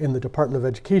the Department of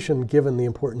Education, given the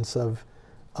importance of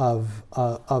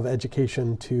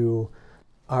education to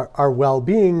our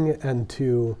well-being and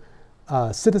to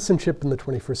citizenship in the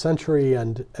 21st century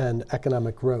and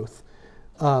economic growth.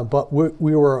 But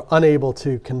we were unable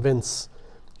to convince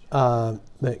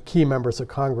the key members of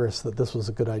Congress that this was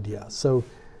a good idea. So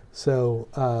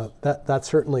that's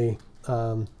certainly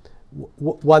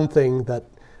one thing that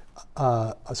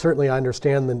certainly I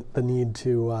understand the need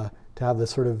to have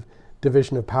this sort of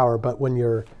division of power. But when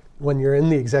you're in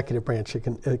the executive branch,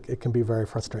 it can be very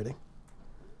frustrating.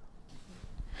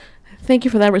 Thank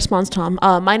you for that response, Tom.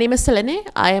 My name is Selene.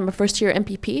 I am a first-year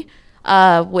MPP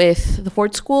with the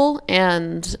Ford School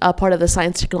and part of the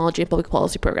Science, Technology, and Public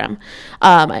Policy program.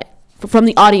 From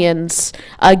the audience,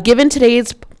 given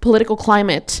today's political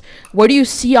climate, where do you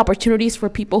see opportunities for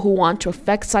people who want to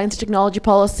affect science and technology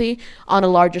policy on a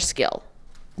larger scale?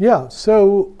 Yeah,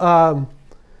 so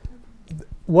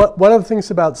one of the things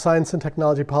about science and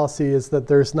technology policy is that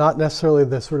there's not necessarily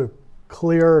this sort of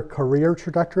clear career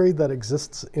trajectory that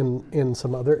exists in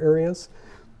some other areas.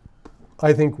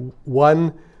 I think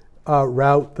one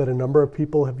route that a number of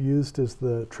people have used is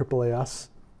the AAAS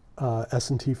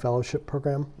S&T fellowship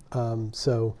program.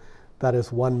 So that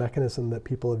is one mechanism that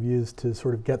people have used to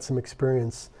sort of get some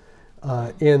experience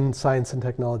in science and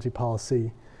technology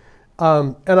policy.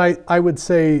 And I would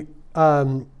say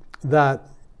that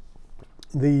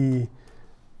the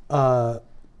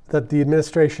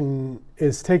administration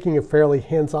is taking a fairly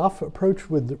hands-off approach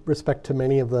with respect to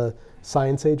many of the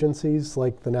science agencies,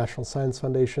 like the National Science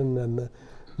Foundation and the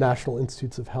National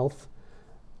Institutes of Health.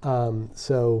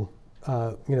 There's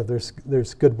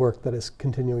good work that is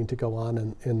continuing to go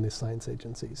on in the science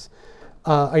agencies.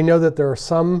 I know that there are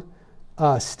some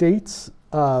states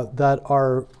that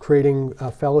are creating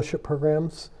fellowship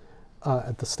programs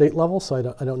at the state level. So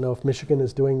I don't know if Michigan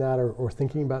is doing that or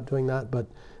thinking about doing that, but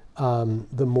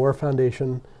the Moore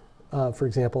Foundation, for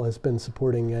example, has been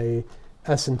supporting a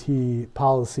S&T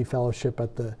policy fellowship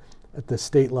at the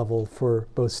state level for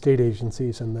both state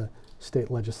agencies and the state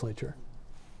legislature.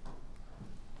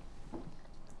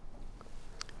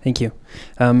 Thank you.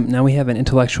 Now we have an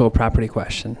intellectual property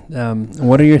question.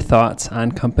 What are your thoughts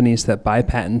on companies that buy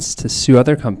patents to sue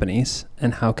other companies,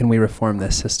 and how can we reform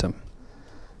this system?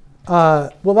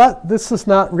 This is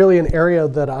not really an area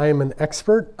that I am an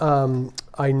expert.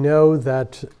 I know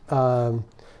that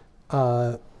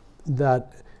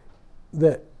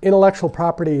that intellectual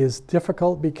property is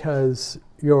difficult because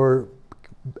you're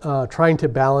trying to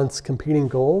balance competing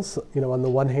goals. On the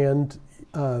one hand,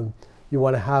 you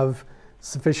want to have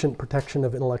sufficient protection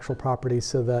of intellectual property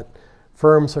so that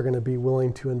firms are going to be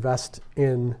willing to invest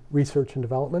in research and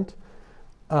development.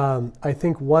 I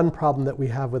think one problem that we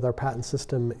have with our patent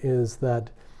system is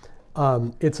that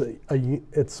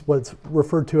it's what's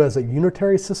referred to as a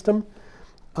unitary system,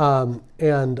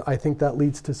 and I think that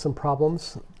leads to some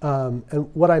problems. And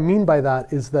what I mean by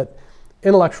that is that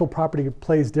intellectual property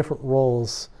plays different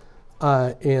roles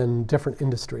in different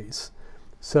industries.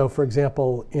 So, for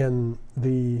example, in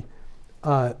the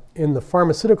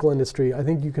pharmaceutical industry, I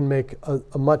think you can make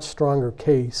a much stronger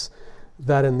case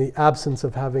that in the absence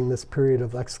of having this period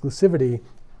of exclusivity,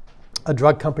 a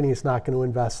drug company is not going to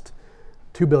invest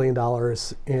 $2 billion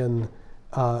in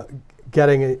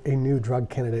getting a new drug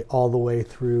candidate all the way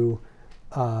through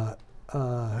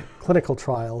clinical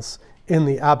trials in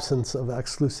the absence of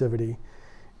exclusivity.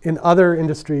 In other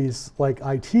industries like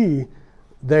IT,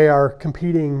 they are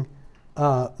competing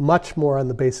much more on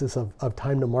the basis of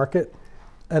time to market,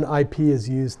 and IP is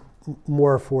used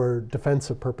more for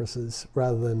defensive purposes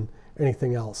rather than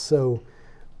anything else. So,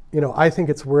 I think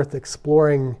it's worth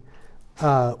exploring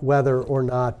whether or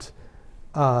not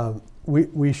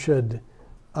we should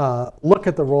look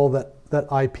at the role that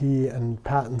IP and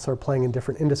patents are playing in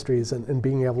different industries and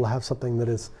being able to have something that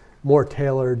is more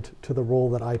tailored to the role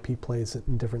that IP plays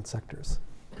in different sectors.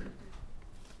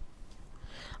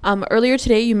 Earlier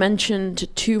today, you mentioned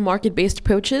two market-based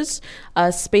approaches,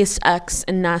 SpaceX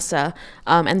and NASA,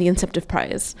 and the incentive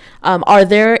prize. Are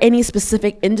there any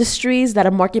specific industries that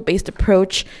a market-based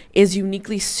approach is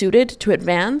uniquely suited to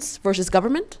advance versus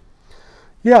government?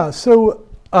 Yeah, so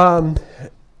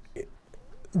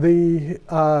there's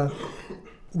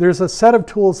a set of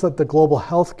tools that the global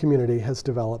health community has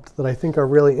developed that I think are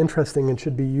really interesting and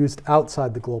should be used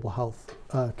outside the global health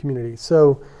community.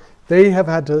 So they have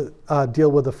had to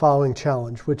deal with the following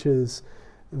challenge, which is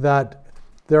that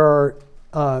there are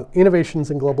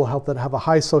innovations in global health that have a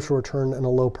high social return and a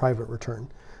low private return.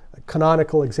 A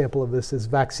canonical example of this is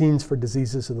vaccines for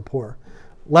diseases of the poor.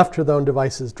 Left to their own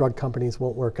devices, drug companies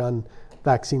won't work on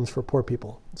vaccines for poor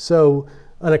people. So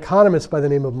an economist by the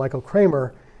name of Michael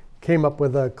Kramer came up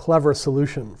with a clever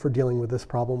solution for dealing with this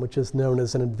problem, which is known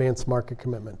as an advanced market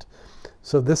commitment.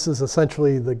 So this is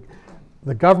essentially the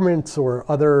governments or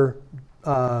other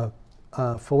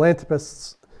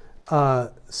philanthropists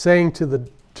saying to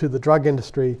the drug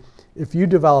industry, if you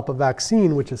develop a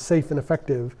vaccine which is safe and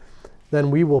effective,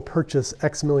 then we will purchase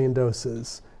X million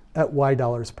doses at Y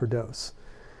dollars per dose.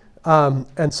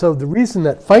 And so the reason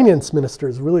that finance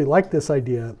ministers really like this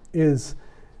idea is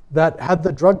that had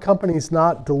the drug companies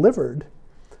not delivered,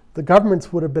 the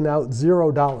governments would have been out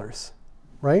 $0,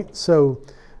 right? So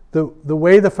the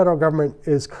way the federal government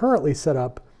is currently set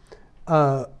up,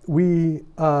 the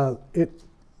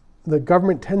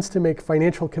government tends to make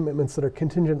financial commitments that are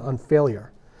contingent on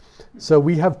failure. So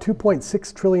we have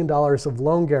 $2.6 trillion of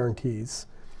loan guarantees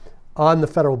on the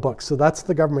federal books. So that's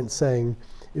the government saying,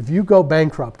 if you go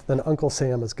bankrupt, then Uncle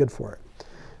Sam is good for it.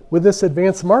 With this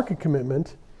advanced market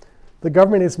commitment, the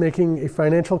government is making a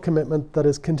financial commitment that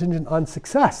is contingent on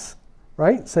success,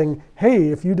 right? Saying, hey,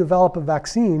 if you develop a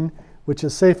vaccine which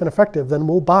is safe and effective, then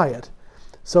we'll buy it.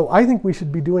 So I think we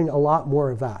should be doing a lot more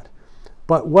of that.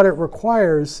 But what it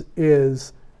requires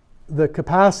is the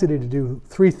capacity to do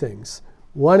three things.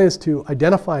 One is to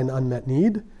identify an unmet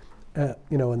need.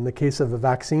 In the case of a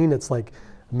vaccine, it's like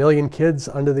 1 million kids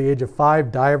under the age of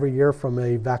 5 die every year from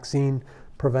a vaccine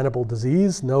preventable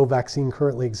disease. No vaccine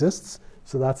currently exists.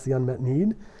 So that's the unmet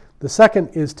need. The second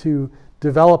is to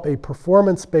develop a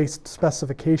performance-based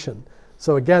specification.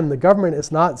 So again, the government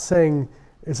is not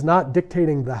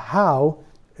dictating the how,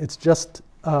 it's just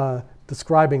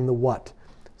describing the what.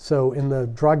 So in the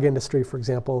drug industry, for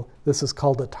example, this is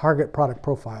called a target product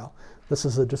profile. This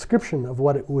is a description of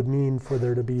what it would mean for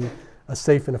there to be a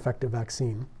safe and effective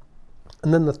vaccine.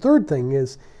 And then the third thing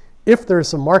is, if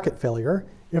there's a market failure,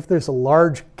 if there's a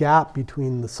large gap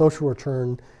between the social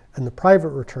return and the private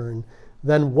return,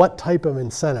 then what type of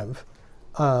incentive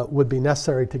would be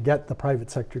necessary to get the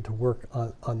private sector to work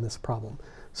on this problem?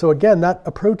 So again, that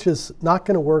approach is not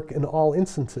going to work in all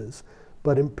instances,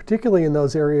 but particularly in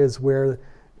those areas where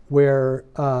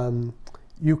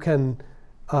you can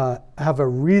have a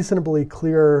reasonably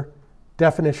clear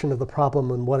definition of the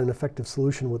problem and what an effective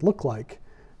solution would look like,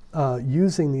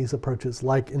 using these approaches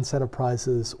like incentive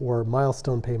prizes or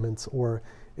milestone payments or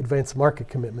advanced market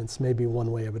commitments may be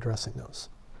one way of addressing those.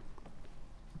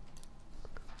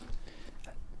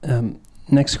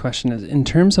 Next question is, in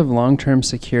terms of long-term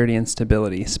security and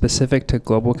stability specific to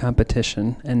global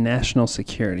competition and national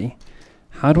security,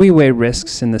 how do we weigh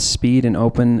risks in the speed and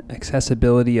open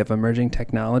accessibility of emerging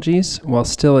technologies while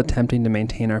still attempting to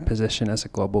maintain our position as a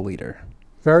global leader?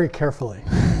 Very carefully.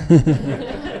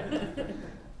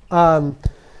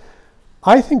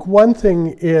 I think one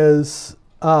thing is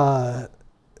that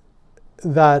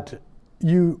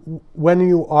when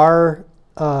you are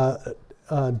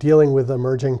dealing with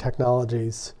emerging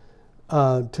technologies,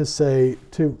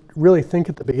 to really think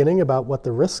at the beginning about what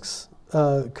the risks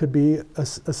could be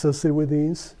associated with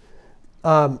these.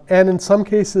 And in some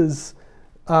cases,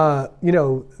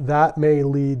 that may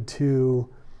lead to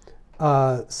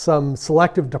some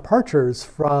selective departures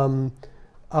from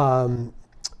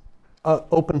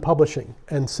open publishing.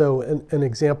 And so an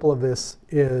example of this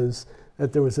is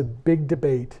that there was a big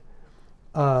debate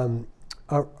in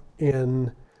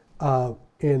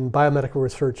biomedical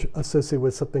research associated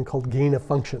with something called gain of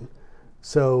function.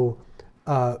 So,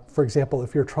 for example,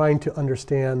 if you're trying to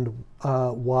understand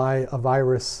why a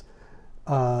virus,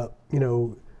 or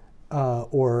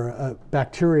a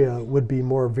bacteria would be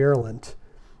more virulent,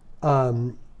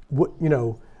 on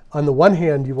the one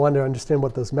hand, you want to understand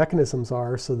what those mechanisms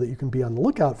are so that you can be on the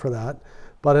lookout for that.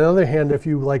 But on the other hand, if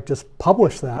you just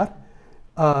publish that,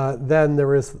 then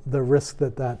there is the risk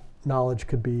that that knowledge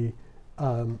could be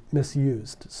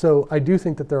misused. So I do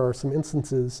think that there are some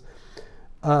instances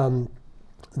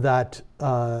that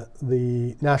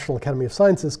the National Academy of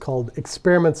Sciences called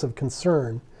experiments of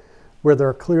concern, where there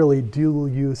are clearly dual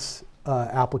use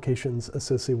applications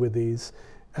associated with these,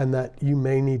 and that you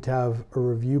may need to have a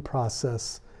review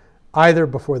process either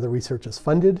before the research is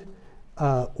funded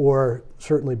or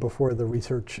certainly before the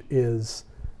research is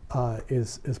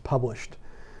published.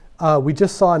 We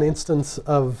just saw an instance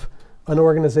of an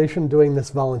organization doing this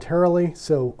voluntarily.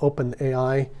 So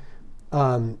OpenAI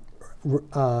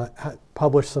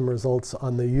published some results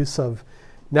on the use of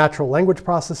natural language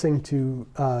processing to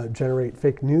generate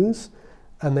fake news,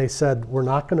 and they said we're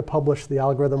not going to publish the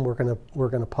algorithm. We're going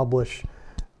to publish,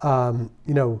 we're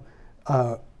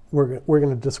going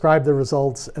to describe the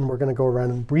results, and we're going to go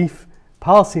around and brief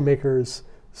policymakers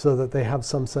so that they have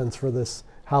some sense for this,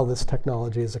 how this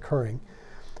technology is occurring.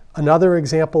 Another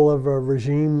example of a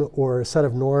regime or a set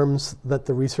of norms that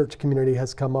the research community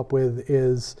has come up with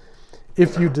is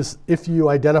if you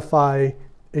identify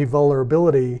a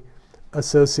vulnerability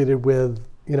associated with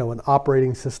an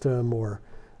operating system or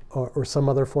some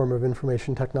other form of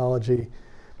information technology,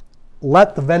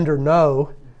 let the vendor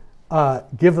know,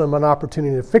 give them an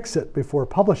opportunity to fix it before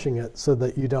publishing it so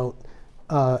that you don't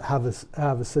have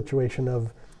a situation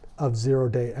of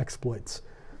zero-day exploits.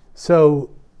 So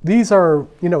these are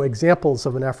examples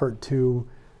of an effort to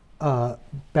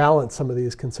balance some of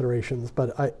these considerations,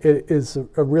 but it is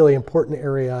a really important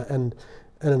area, and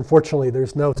unfortunately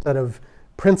there's no set of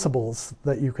principles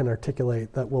that you can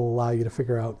articulate that will allow you to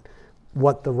figure out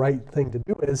what the right thing to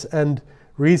do is, and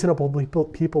reasonable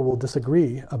people will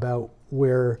disagree about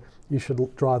where you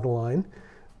should draw the line,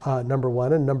 number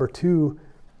one, and number two,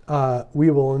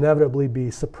 we will inevitably be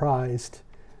surprised.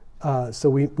 So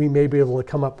we may be able to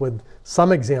come up with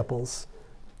some examples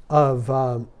of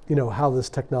how this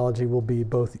technology will be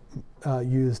both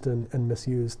used and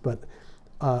misused. But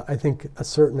I think a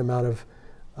certain amount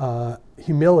of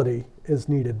humility is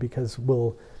needed because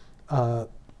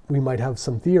we might have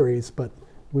some theories, but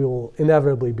we will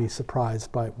inevitably be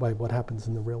surprised by what happens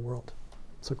in the real world.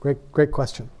 So great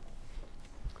question.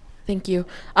 Thank you.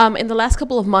 In the last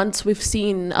couple of months, we've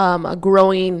seen a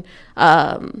growing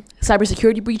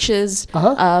cybersecurity breaches,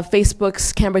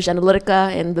 Facebook's Cambridge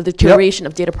Analytica, and the deterioration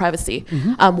of data privacy.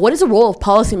 Mm-hmm. What is the role of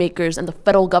policymakers and the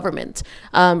federal government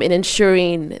in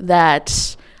ensuring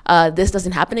that this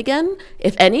doesn't happen again,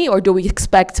 if any, or do we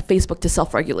expect Facebook to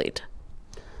self-regulate?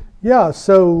 Yeah,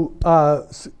 so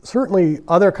certainly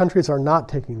other countries are not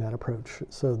taking that approach.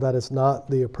 So that is not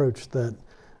the approach that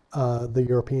the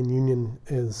European Union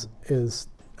is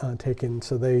taken.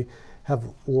 So they have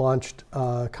launched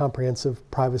comprehensive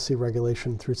privacy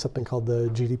regulation through something called the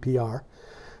GDPR.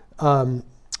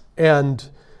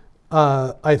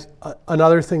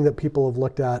 Another thing that people have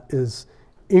looked at is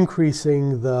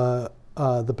increasing the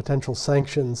potential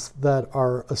sanctions that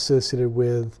are associated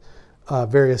with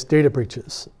various data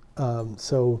breaches.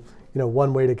 So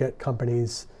one way to get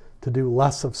companies to do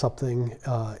less of something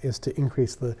is to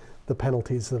increase the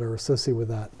penalties that are associated with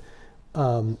that,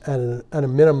 at a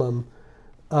minimum,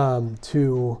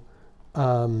 to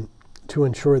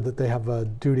ensure that they have a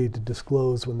duty to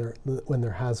disclose when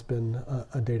there has been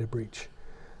a data breach.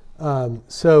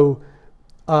 So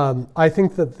I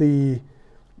think that the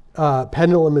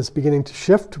pendulum is beginning to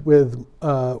shift with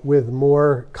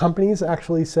more companies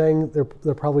actually saying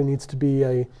there probably needs to be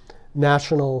a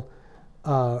national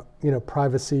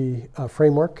privacy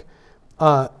framework.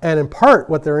 And in part,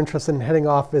 what they're interested in heading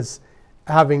off is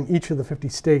having each of the 50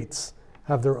 states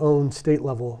have their own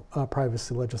state-level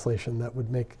privacy legislation that would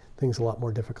make things a lot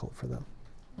more difficult for them.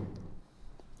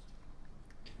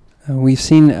 We've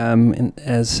seen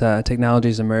as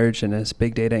technologies emerge and as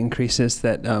big data increases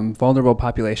that vulnerable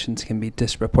populations can be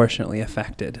disproportionately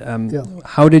affected.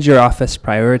 How did your office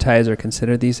prioritize or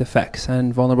consider these effects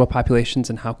on vulnerable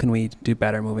populations, and how can we do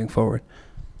better moving forward?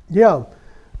 Yeah.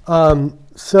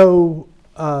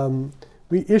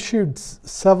 We issued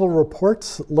several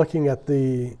reports looking at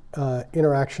the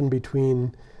interaction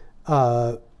between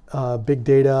big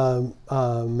data,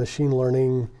 machine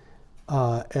learning,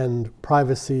 and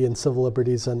privacy and civil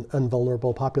liberties and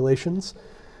vulnerable populations.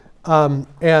 Let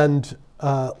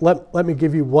me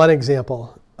give you one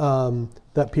example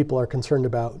that people are concerned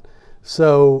about.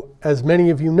 So as many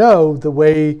of you know, the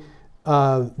way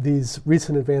these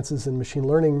recent advances in machine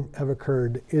learning have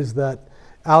occurred is that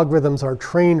algorithms are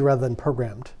trained rather than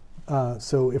programmed.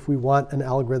 So if we want an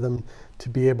algorithm to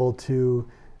be able to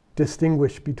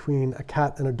distinguish between a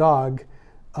cat and a dog,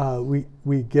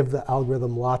 we give the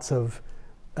algorithm lots of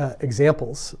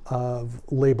examples of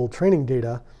labeled training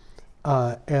data,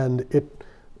 and it,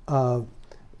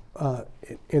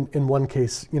 in one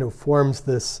case, forms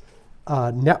this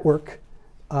network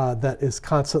that is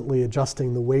constantly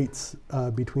adjusting the weights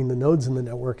between the nodes in the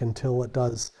network until it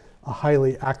does a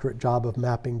highly accurate job of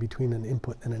mapping between an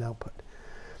input and an output.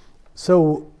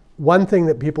 So one thing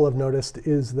that people have noticed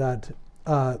is that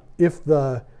if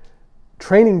the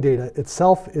training data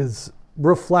itself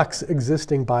reflects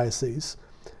existing biases,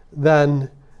 then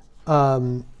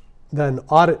algorithmic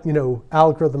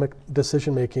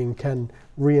decision making can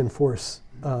reinforce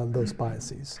those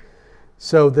biases.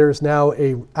 So there's now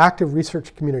an active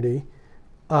research community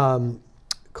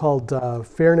called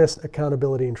Fairness,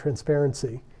 Accountability, and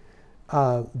Transparency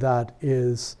that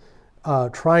is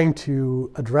trying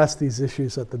to address these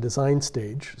issues at the design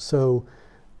stage. So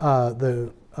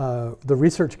the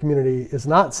research community is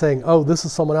not saying, oh, this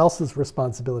is someone else's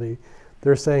responsibility.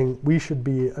 They're saying we should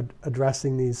be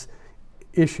addressing these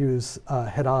issues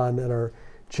head on and are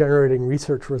generating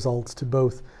research results to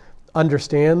both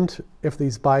understand if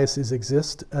these biases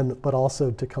exist, but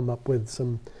also to come up with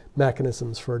some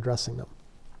mechanisms for addressing them.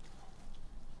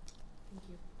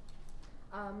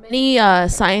 Many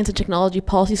science and technology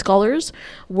policy scholars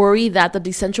worry that the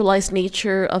decentralized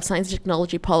nature of science and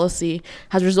technology policy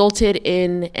has resulted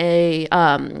in a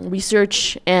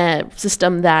research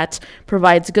system that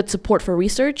provides good support for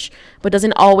research, but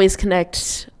doesn't always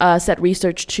connect said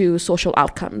research to social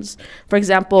outcomes. For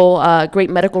example, great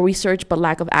medical research, but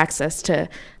lack of access to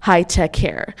high-tech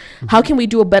care. Mm-hmm. How can we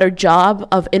do a better job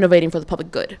of innovating for the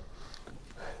public good?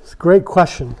 It's a great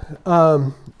question.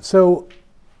 So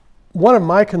one of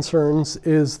my concerns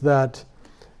is that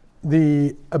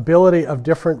the ability of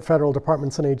different federal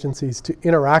departments and agencies to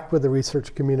interact with the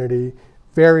research community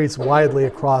varies widely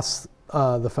across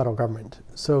the federal government.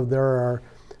 So there are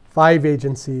 5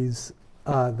 agencies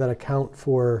that account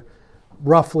for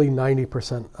roughly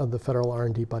 90% of the federal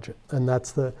R&D budget. And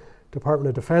that's the Department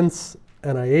of Defense,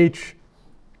 NIH,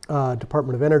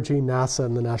 Department of Energy, NASA,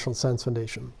 and the National Science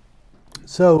Foundation.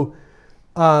 So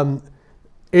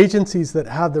agencies that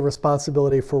have the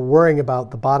responsibility for worrying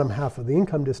about the bottom half of the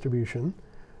income distribution,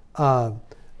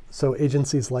 so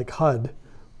agencies like HUD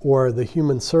or the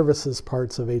human services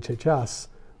parts of HHS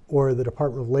or the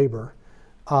Department of Labor,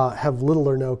 have little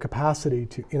or no capacity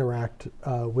to interact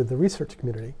with the research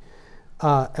community.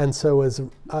 And so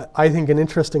I think an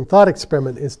interesting thought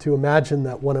experiment is to imagine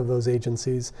that one of those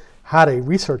agencies had a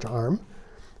research arm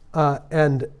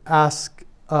and ask,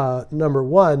 number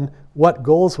one, what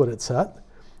goals would it set?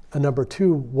 And number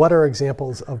 2, what are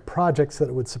examples of projects that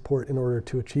it would support in order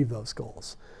to achieve those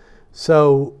goals?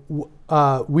 So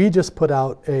we just put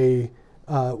out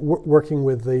working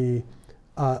with a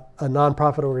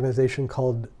nonprofit organization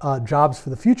called Jobs for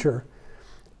the Future,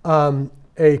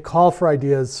 a call for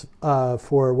ideas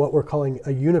for what we're calling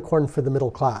a unicorn for the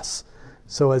middle class.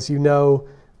 So as you know,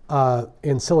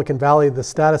 in Silicon Valley, the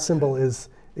status symbol is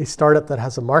a startup that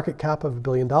has a market cap of $1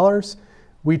 billion.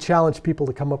 We challenge people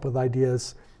to come up with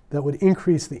ideas that would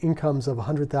increase the incomes of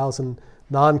 100,000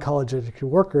 non-college educated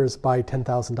workers by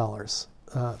 $10,000.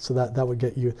 So that would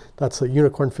get you, that's a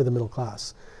unicorn for the middle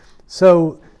class.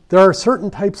 So there are certain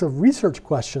types of research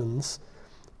questions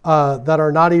that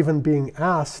are not even being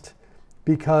asked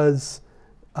because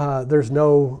there's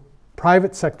no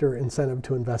private sector incentive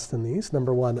to invest in these,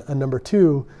 number 1. And number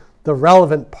 2, the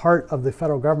relevant part of the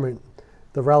federal government,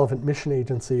 the relevant mission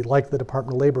agency, like the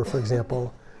Department of Labor, for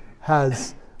example,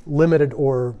 has limited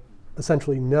or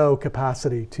essentially no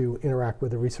capacity to interact with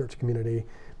the research community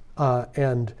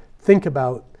and think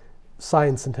about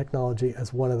science and technology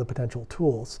as one of the potential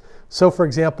tools. So for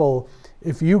example,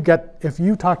 if you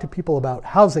talk to people about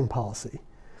housing policy,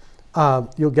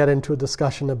 you'll get into a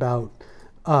discussion about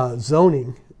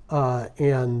zoning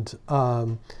and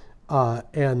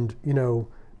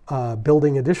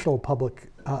building additional public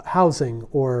housing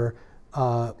or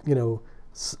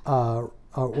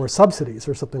subsidies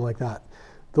or something like that.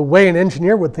 The way an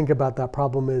engineer would think about that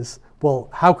problem is, well,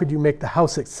 how could you make the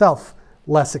house itself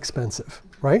less expensive,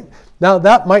 right? Now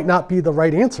that might not be the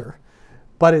right answer,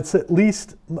 but it's at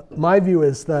least, my view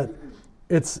is that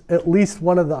it's at least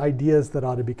one of the ideas that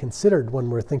ought to be considered when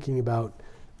we're thinking about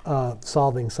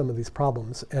solving some of these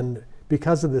problems. And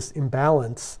because of this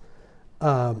imbalance,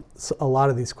 a lot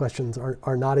of these questions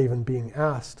are not even being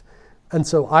asked. And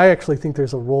so I actually think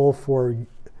there's a role for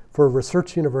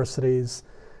research universities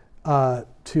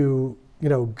to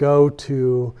go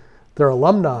to their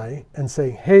alumni and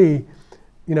say, hey,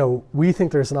 we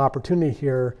think there's an opportunity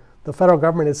here. The federal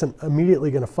government isn't immediately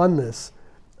going to fund this,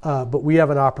 but we have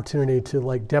an opportunity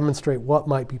to demonstrate what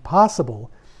might be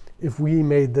possible if we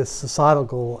made this societal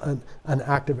goal an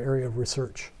active area of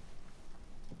research.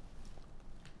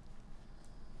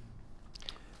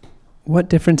 What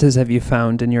differences have you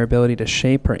found in your ability to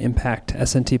shape or impact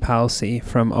S&T policy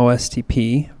from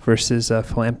OSTP versus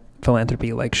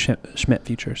philanthropy like Schmidt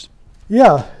Futures?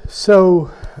 Yeah,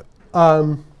 so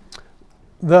the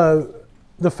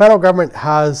federal government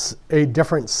has a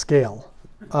different scale.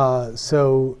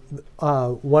 So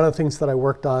one of the things that I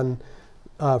worked on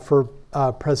for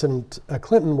President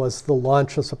Clinton was the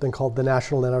launch of something called the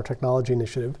National Nanotechnology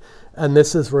Initiative. And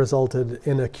this has resulted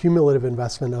in a cumulative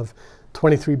investment of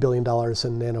 $23 billion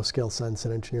in nanoscale science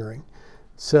and engineering.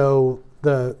 So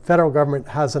the federal government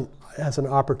has an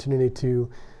opportunity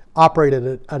to operate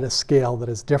at a scale that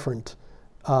is different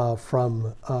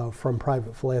from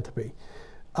private philanthropy.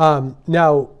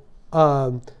 Now,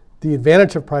 the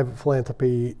advantage of private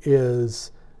philanthropy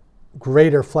is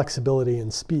greater flexibility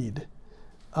and speed.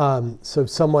 So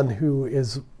someone who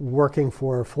is working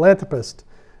for a philanthropist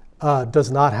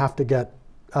does not have to get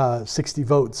 60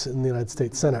 votes in the United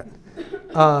States Senate.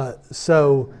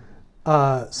 So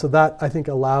that, I think,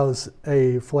 allows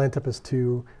a philanthropist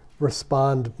to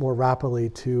respond more rapidly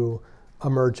to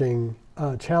emerging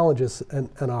challenges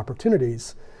and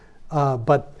opportunities.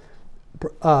 But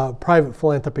private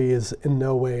philanthropy is in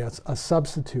no way a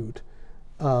substitute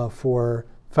for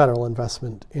federal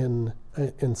investment in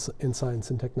science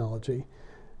and technology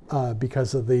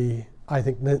because of the, I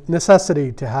think,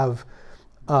 necessity to have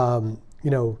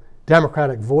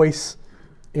democratic voice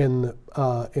in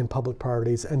public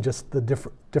priorities and just the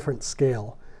different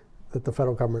scale that the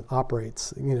federal government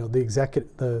operates.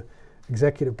 The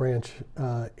executive branch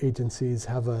agencies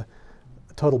have a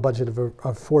total budget of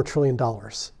 $4 trillion.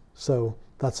 So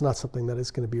that's not something that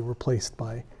is going to be replaced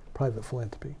by private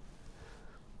philanthropy.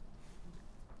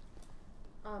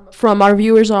 From our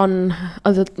viewers on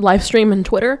the live stream and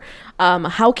Twitter,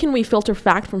 how can we filter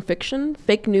fact from fiction,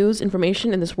 fake news,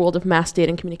 information in this world of mass data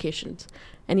and communications?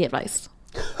 Any advice?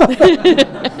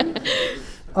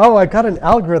 Oh, I got an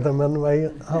algorithm, and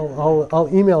I'll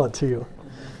email it to you.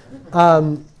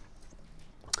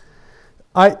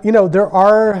 There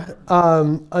are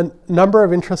a number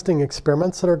of interesting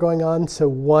experiments that are going on. So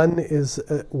one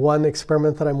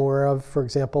experiment that I'm aware of, for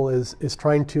example, is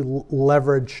trying to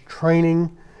leverage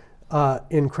training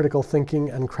in critical thinking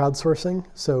and crowdsourcing.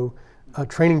 So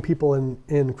training people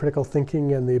in critical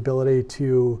thinking and the ability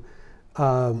to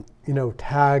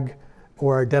tag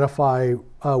or identify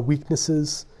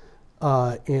weaknesses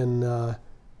in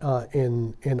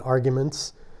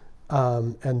arguments.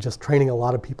 And just training a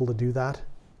lot of people to do that.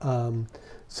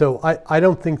 So I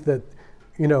don't think that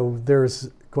there's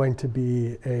going to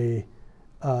be a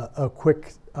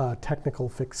quick technical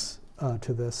fix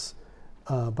to this,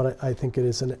 but I think it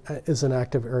is an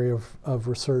active area of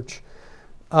research.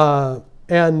 And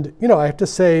I have to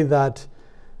say that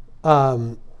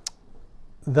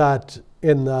that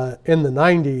in the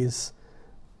 90s,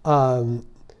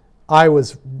 I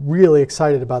was really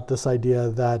excited about this idea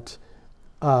that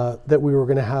we were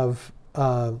going to have,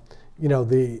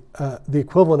 the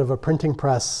equivalent of a printing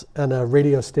press and a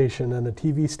radio station and a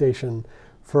TV station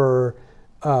for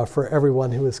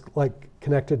everyone who is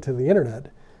connected to the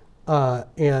internet.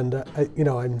 And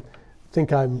I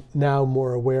think I'm now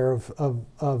more aware of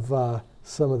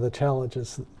some of the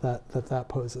challenges that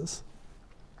poses.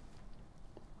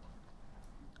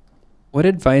 What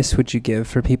advice would you give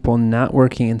for people not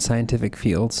working in scientific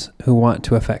fields who want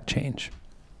to affect change?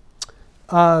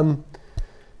 Dean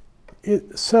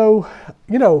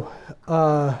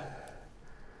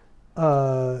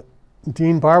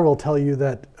Barr will tell you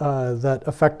that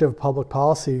effective public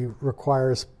policy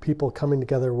requires people coming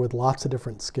together with lots of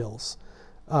different skills.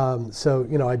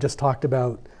 I just talked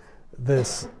about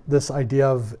this idea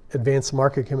of advanced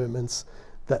market commitments.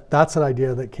 That's an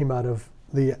idea that came out of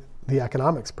the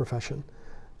economics profession.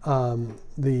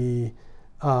 The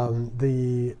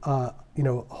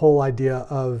whole idea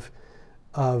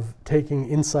of taking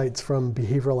insights from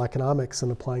behavioral economics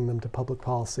and applying them to public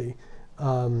policy.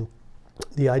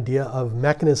 The idea of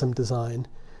mechanism design,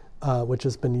 which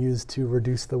has been used to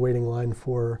reduce the waiting line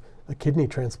for a kidney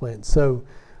transplant. So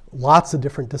lots of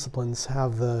different disciplines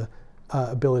have the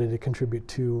ability to contribute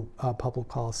to public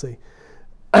policy.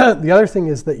 The other thing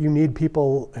is that you need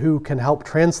people who can help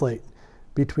translate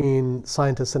between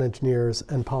scientists and engineers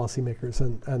and policymakers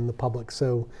and the public.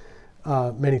 So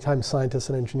many times scientists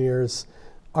and engineers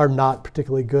are not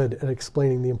particularly good at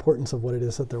explaining the importance of what it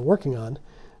is that they're working on,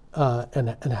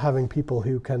 and having people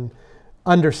who can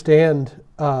understand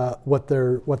what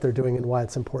they're doing and why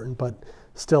it's important, but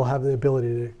still have the ability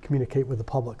to communicate with the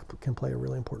public can play a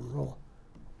really important role.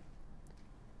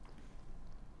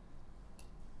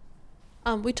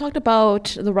 We talked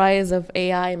about the rise of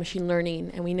AI and machine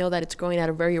learning, and we know that it's growing at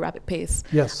a very rapid pace.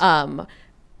 Yes.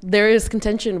 There is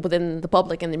contention within the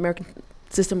public and the American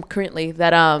system currently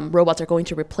that robots are going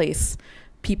to replace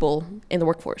people in the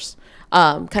workforce.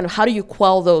 Kind of how do you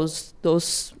quell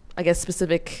those I guess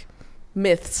specific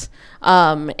myths,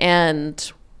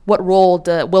 and what role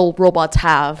will robots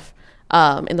have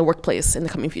in the workplace in the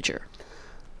coming future?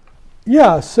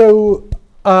 Yeah, so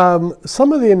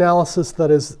some of the analysis that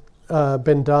has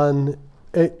been done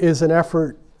is an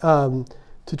effort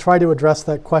to try to address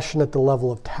that question at the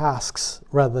level of tasks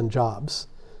rather than jobs.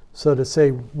 So to say,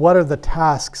 what are the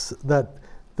tasks that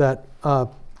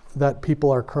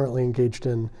people are currently engaged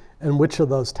in, and which of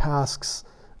those tasks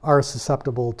are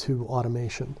susceptible to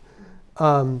automation?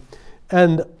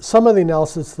 And some of the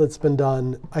analysis that's been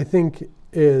done, I think,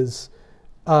 is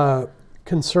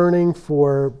concerning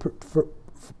for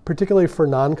particularly for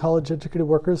non-college educated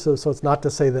workers. So it's not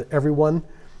to say that everyone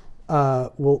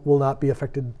will not be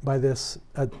affected by this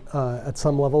at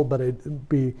some level, but it'd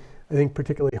be, I think,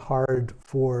 particularly hard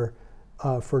for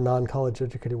non-college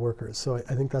educated workers. So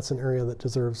I think that's an area that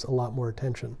deserves a lot more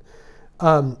attention.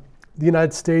 The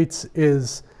United States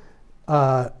is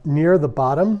near the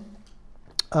bottom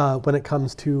when it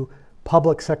comes to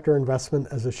public sector investment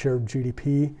as a share of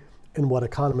GDP in what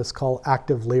economists call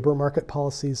active labor market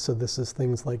policies. So this is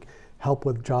things like help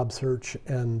with job search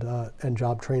and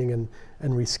job training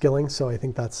and reskilling. So I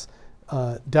think that's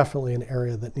definitely an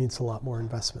area that needs a lot more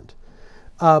investment.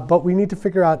 But we need to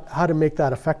figure out how to make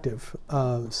that effective.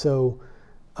 I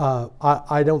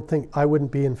don't think, I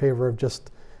wouldn't be in favor of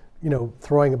just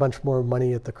throwing a bunch more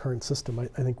money at the current system. I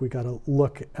think we got to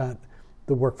look at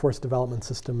the workforce development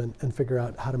system and figure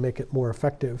out how to make it more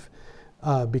effective.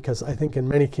 Because I think in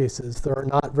many cases there are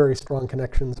not very strong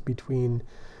connections between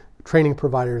training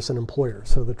providers and employers.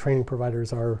 So the training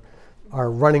providers are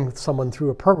running someone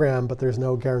through a program, but there's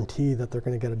no guarantee that they're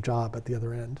going to get a job at the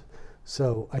other end.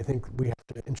 So I think we have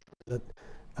to ensure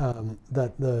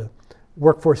that the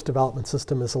workforce development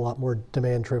system is a lot more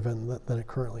demand-driven than it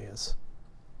currently is.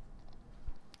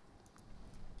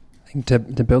 I think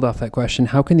to build off that question,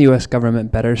 how can the U.S.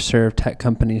 government better serve tech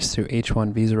companies through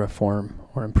H-1 visa reform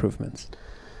or improvements?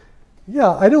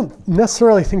 Yeah, I don't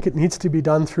necessarily think it needs to be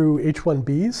done through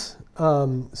H-1Bs.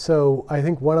 So I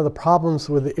think one of the problems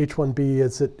with the H-1B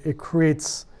is it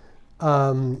creates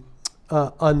an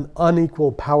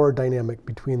unequal power dynamic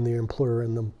between the employer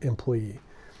and the employee.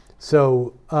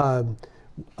 So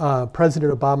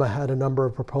President Obama had a number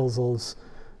of proposals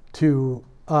to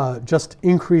just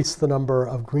increase the number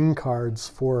of green cards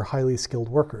for highly skilled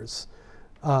workers.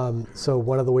 So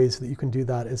one of the ways that you can do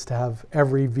that is to have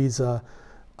every visa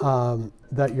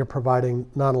that you're providing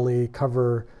not only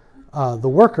cover the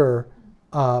worker,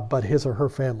 but his or her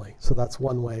family. So that's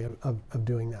one way of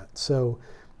doing that. So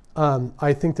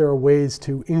I think there are ways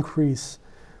to increase.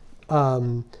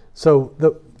 So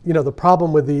the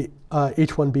problem with the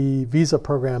H-1B visa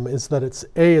program is that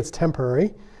it's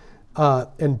temporary,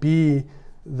 and B,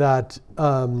 that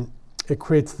it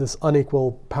creates this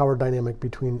unequal power dynamic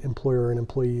between employer and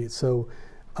employee. So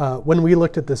when we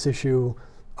looked at this issue,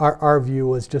 our view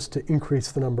was just to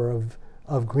increase the number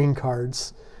of green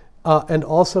cards and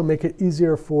also make it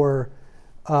easier for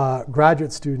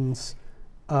graduate students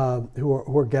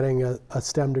who are getting a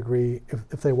STEM degree.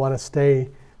 If they want to stay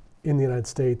in the United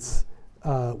States,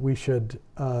 we should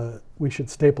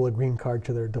staple a green card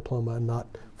to their diploma and not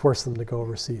force them to go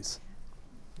overseas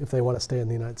if they want to stay in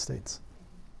the United States.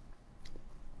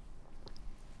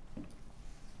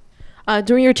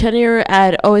 During your tenure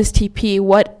at OSTP,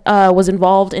 what was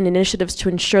involved in initiatives to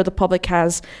ensure the public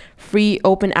has free,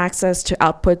 open access to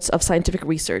outputs of scientific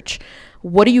research?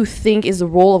 What do you think is the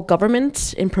role of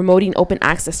government in promoting open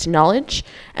access to knowledge?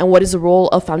 And what is the role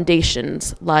of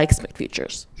foundations like Schmidt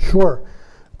Futures? Sure.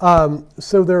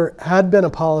 So there had been a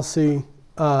policy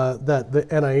that the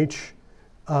NIH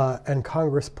and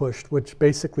Congress pushed, which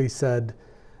basically said,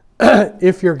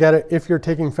 if you're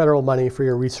taking federal money for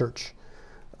your research,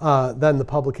 then the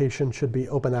publication should be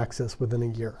open access within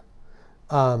a year.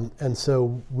 And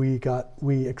so we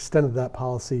extended that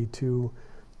policy to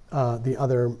the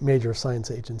other major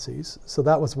science agencies. So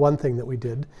that was one thing that we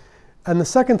did. And the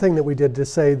second thing that we did to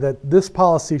say that this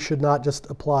policy should not just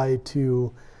apply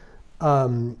to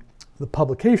the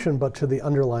publication, but to the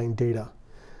underlying data.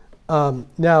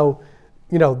 Now,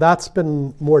 that's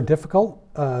been more difficult.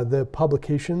 The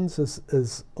publications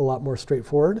is a lot more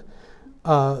straightforward.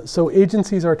 So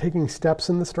agencies are taking steps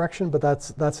in this direction, but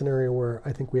that's an area where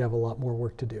I think we have a lot more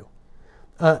work to do.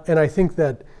 And I think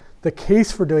that the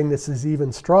case for doing this is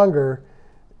even stronger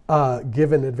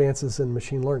given advances in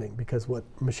machine learning, because what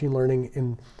machine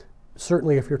learning,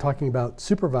 certainly if you're talking about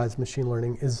supervised machine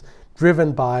learning, is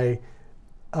driven by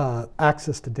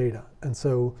access to data. And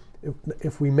so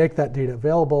if we make that data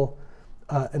available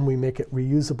and we make it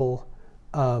reusable,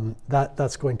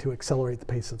 that's going to accelerate the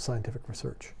pace of scientific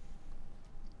research.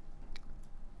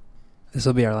 This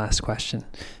will be our last question.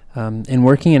 In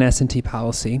working in S&T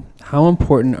policy, how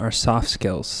important are soft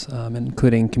skills,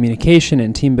 including communication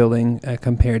and team building,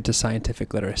 compared to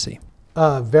scientific literacy?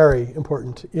 Very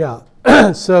important, yeah.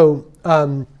 So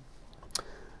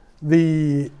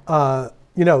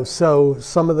so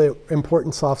some of the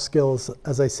important soft skills,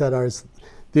 as I said, are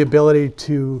the ability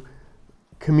to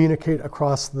communicate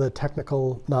across the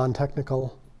technical,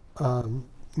 non-technical,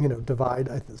 divide.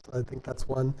 I think that's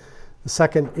one. The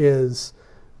second is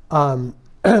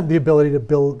the ability to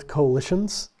build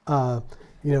coalitions.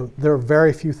 There are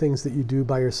very few things that you do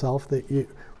by yourself that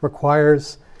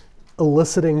requires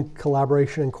eliciting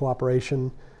collaboration and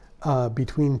cooperation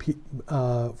between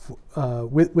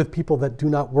with people that do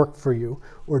not work for you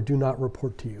or do not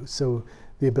report to you. So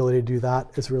the ability to do that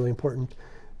is really important.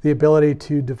 The ability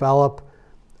to develop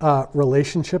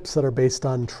relationships that are based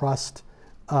on trust,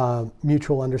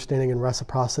 mutual understanding, and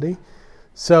reciprocity.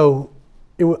 So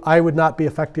I would not be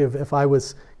effective if I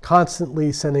was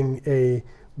constantly sending a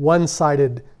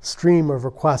one-sided stream of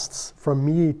requests from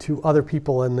me to other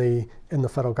people in the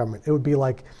federal government. It would be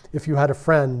like if you had a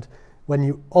friend when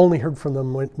you only heard from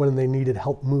them when they needed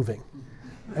help moving.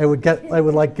 I would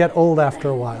get old after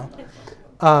a while.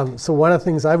 So one of the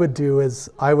things I would do is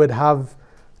I would have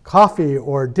coffee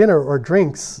or dinner or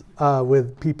drinks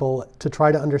with people to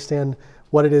try to understand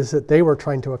what it is that they were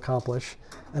trying to accomplish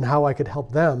and how I could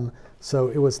help them. So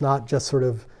it was not just sort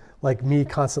of like me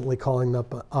constantly calling them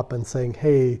up and saying,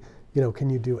 hey, can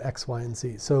you do X, Y, and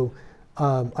Z? So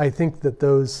I think that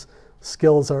those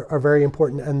skills are very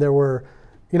important. And there were,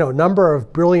 a number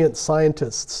of brilliant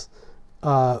scientists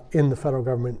in the federal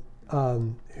government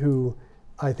who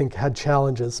I think had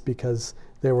challenges because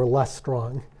they were less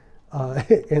strong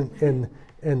in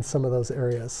some of those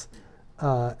areas.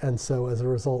 And so as a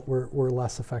result, we're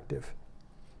less effective.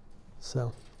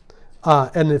 So.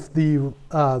 And if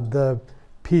the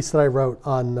piece that I wrote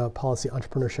on policy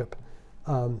entrepreneurship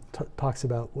talks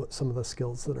about some of the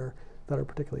skills that are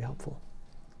particularly helpful.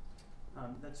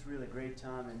 That's really great,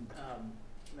 Tom. And I'm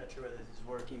not sure whether this is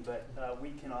working, but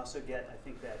we can also get, I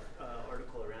think, that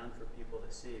article around for people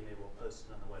to see. Maybe we'll post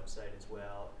it on the website as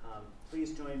well.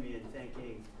 Please join me in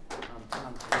thanking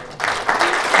Tom Kalil.